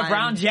right. He had a I'm-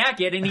 brown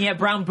jacket and he had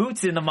brown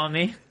boots in The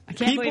Mummy.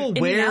 People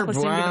wear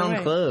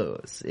brown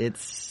clothes.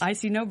 It's I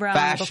see no brown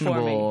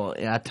fashionable before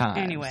me. at times.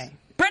 Anyway,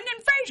 Brendan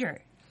Fraser.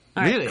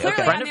 All right, Really? clearly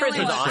Okay. I'm Brendan the only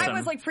Fraser's one. awesome. I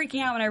was like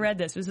freaking out when I read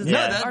this. Was this No,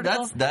 an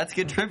article? that's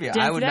good trivia.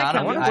 Did I would that not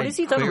come have. up? What has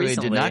he done clearly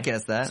recently? did not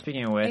guess that.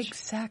 Speaking of which,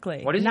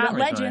 Exactly. What has he Not done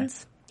recently?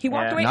 Legends. He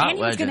walked Yeah. away, Not and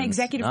he was going to Legends.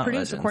 executive Not produce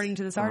Legends. according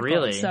to this article.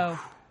 Really? So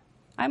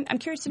I'm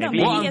curious to know. Maybe-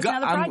 Maybe Well, he has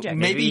another project.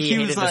 Maybe Maybe he he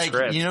was hated the like,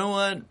 script. you know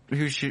what?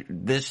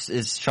 This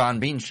is Sean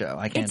Bean's show.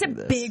 I can't It's a do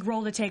this. big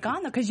role to take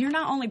on, though, because you're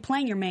not only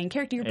playing your main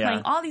character, you're Yeah.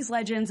 playing all these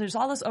legends. There's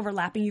all this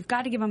overlapping. You've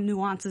got to give them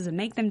nuances and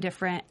make them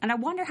different. And I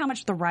wonder how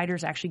much the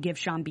writers actually give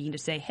Sean Bean to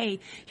say, hey,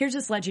 here's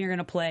this legend you're going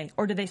to play.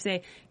 Or do they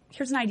say,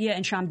 here's an idea,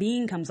 and Sean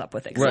Bean comes up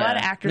with it? 'Cause a lot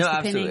of actors, No,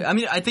 depending. absolutely. I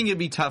mean, I think it'd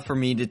be tough for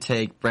me to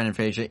take Brendan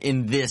Fraser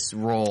in this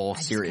role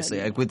seriously,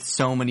 couldn't. like with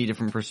so many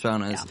different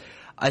personas. Yeah.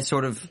 I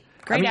sort of.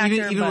 Great I mean,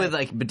 actor, even but- with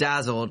like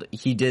Bedazzled,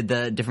 he did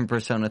the different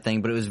persona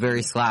thing, but it was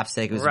very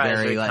slapstick. It was Right,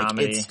 very very like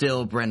comedy. it's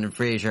still Brendan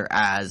Fraser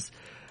as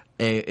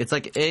it's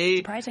like a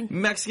Surprising.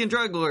 Mexican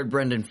drug lord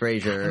Brendan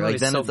Fraser. Oh, Like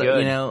he's then so it's like,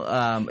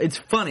 good. it's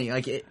funny.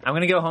 Like I'm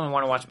gonna go home and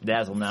want to watch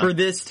Bedazzled now. for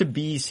this to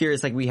be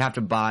serious, like we have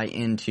to buy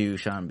into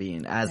Sean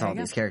Bean as There all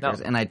you these go.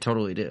 characters, No. and I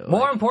totally do. More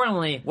Like,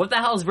 importantly, what the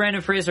hell has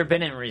Brendan Fraser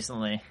been in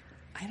recently?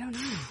 I don't know.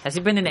 Has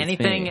he been in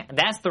anything? me.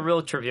 That's the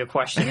real trivia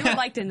question. We would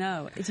like to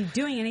know. Is he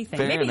doing anything?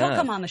 Fair Maybe he'll enough.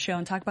 come on the show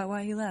and talk about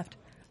why he left.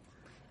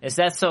 Is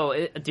that so?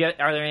 Are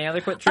there any other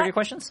trivia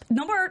questions?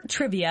 No more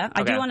trivia.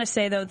 I Okay. do want to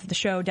say, though, that the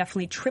show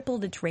definitely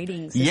tripled its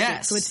ratings this Yes.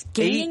 week. So it's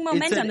gaining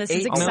momentum. This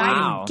is 8 exciting.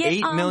 wow. Get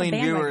 8 on million the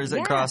bandwagon. viewers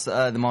Yeah. across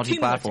the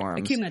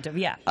multi-platforms. Cumulative,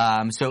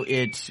 yeah. So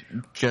it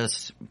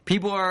just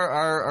people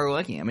are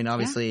liking it. I mean,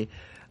 obviously,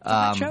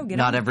 hot show. Get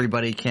not on.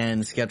 everybody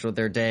can schedule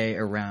their day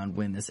around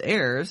when this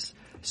airs.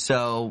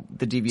 So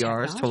the DVRs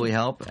Technology. totally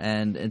help,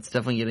 and it's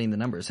definitely getting the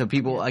numbers. So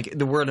people like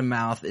the word of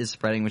mouth is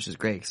spreading, which is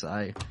great. Because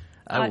I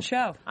will- Hot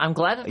show. I'm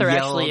glad that they're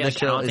Yellow, actually the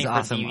show accounting is for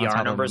awesome on top DVR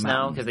of numbers the now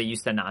mountain. because they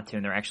used to not to,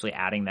 and they're actually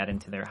adding that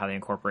into how they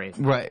incorporate.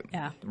 right.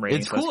 Yeah.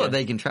 ratings. It's So that's cool that good.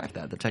 they can track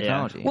that the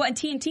technology. Well, and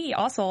TNT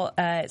also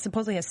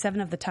supposedly has 7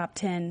 of the top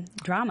 10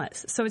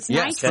 dramas. So it's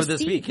Yes, nice for to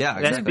this see. week, yeah,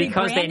 That's exactly.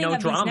 because they Rebranding know of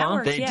these drama.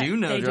 networks, They yeah, do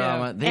know they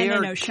drama. Do. They And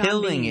are know Sean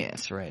killing Bean.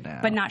 it right now,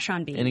 But not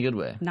Sean Bean. in a good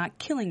way. Not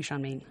killing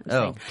Sean Bean. I'm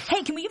Oh. saying.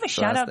 Hey, can we give a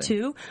shout out thing.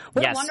 to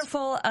what Yes. a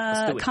wonderful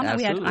do it. comment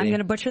we had? I'm Absolutely. going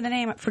to butcher the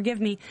name.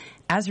 Forgive me.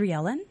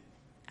 Azrielen.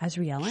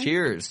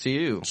 Cheers to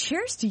you.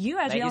 Cheers to you,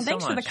 Azrielen. you so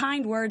Thanks for the much.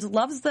 kind words.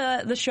 Loves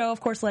the show,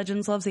 of course,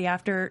 Legends. Loves the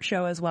after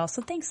show as well.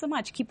 So thanks so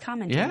much. Keep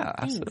commenting. Yeah,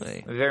 Thanks.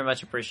 absolutely. We very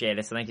much appreciate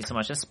it, so thank you so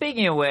much. And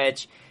speaking of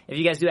which, if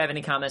you guys do have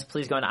any comments,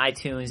 please go on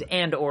iTunes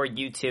and or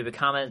YouTube.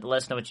 Comment, let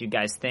us know what you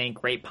guys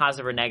think. Rate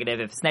positive or negative.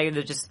 If it's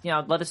negative, just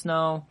let us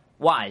know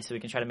why, so we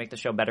can try to make the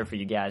show better for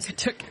you guys. It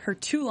took her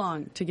too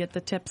long to get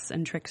the tips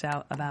and tricks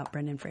out about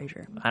Brendan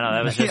Fraser. I know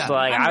that was just Yeah.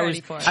 like I'm I ready was.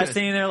 for it. I was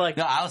sitting there like,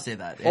 No, I'll say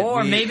that.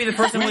 or maybe the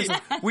person was.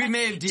 we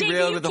may have JP,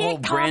 derailed you with the whole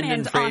can't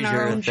Brandon comment on our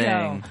Fraser own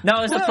thing. show.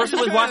 No, it's the person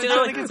was watching. They're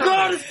like, Just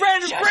 "God, it's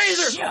Brandon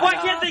Fraser! shut Why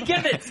up." can't they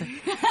get it?"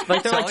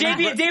 Like they're like, So you-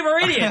 "JB and Dave are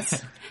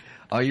idiots."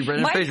 All you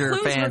Brendan My Fraser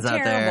clues fans were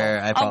out terrible.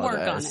 there, I I'll apologize.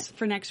 work on it.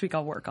 For next week,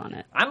 I'll work on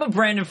it. I'm a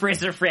Brandon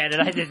Fraser fan,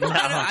 and I didn't know.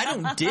 I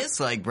don't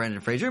dislike Brendan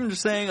Fraser. I'm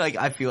just saying, like,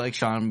 I feel like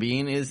Sean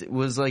Bean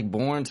was like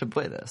born to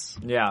play this.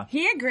 Yeah.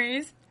 He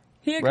agrees.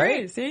 He agrees.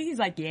 Right? See, he's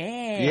like, yeah.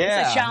 Yeah.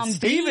 It's a Sean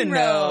Steven Bean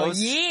role.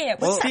 knows. Yeah.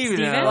 Well, What's up, Steven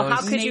Steven? knows. Well,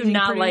 how could you Amazing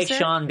not like producer.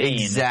 Sean Bean?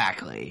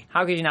 Exactly.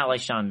 How could you not like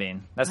Sean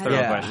Bean? That's the I real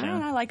Yeah. question.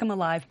 I like him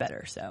alive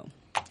better, so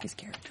his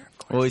character, of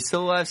course. Well, he's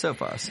still alive so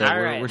far, so All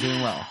we're, right. we're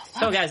doing well.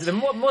 So, guys, the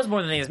most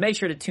important thing is make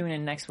sure to tune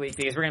in next week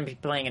because we're going to be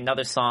playing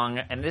another song,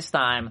 and this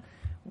time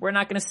we're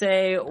not going to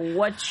say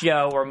what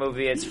show or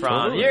movie it's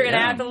from. Oh, You're going to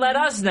yeah. have to let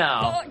us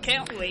know. Oh,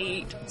 can't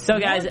wait. So,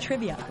 guys, More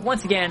trivia.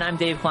 once again, I'm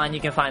Dave Klein. You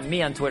can find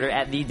me on Twitter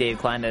at the Dave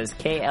Klein. That is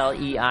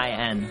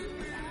Klein.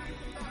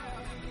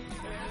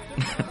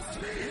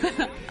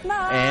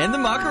 And the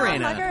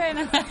Macarena.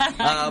 Macarena.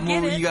 Well,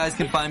 Get it. you guys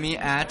can find me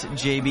at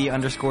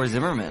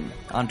JB_Zimmerman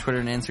on Twitter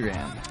and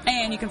Instagram.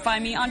 And you can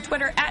find me on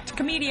Twitter at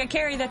Comedia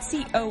Carrie. That's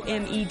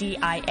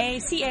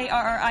COMEDIACARRIE.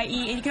 And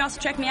you can also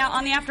check me out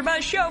on the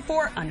AfterBuzz show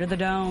for Under the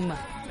Dome.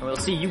 And we'll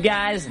see you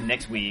guys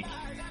next week.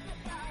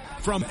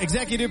 From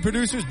executive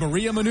producers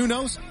Maria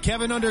Menounos,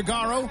 Kevin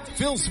Undergaro,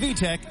 Phil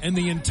Svitek, and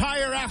the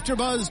entire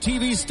AfterBuzz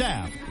TV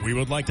staff, we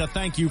would like to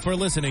thank you for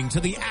listening to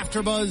the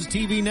AfterBuzz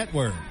TV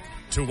network.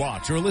 To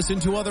watch or listen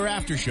to other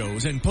after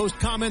shows and post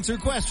comments or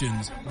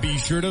questions, be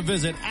sure to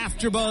visit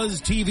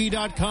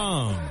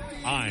AfterBuzzTV.com.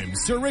 I'm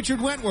Sir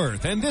Richard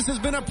Wentworth, and this has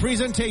been a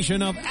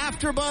presentation of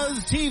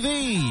AfterBuzz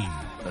TV. Views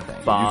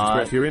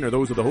expressed herein are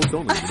those of the host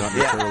only and do not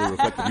necessarily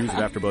reflect the views of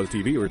AfterBuzz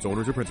TV or its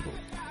owners or principals.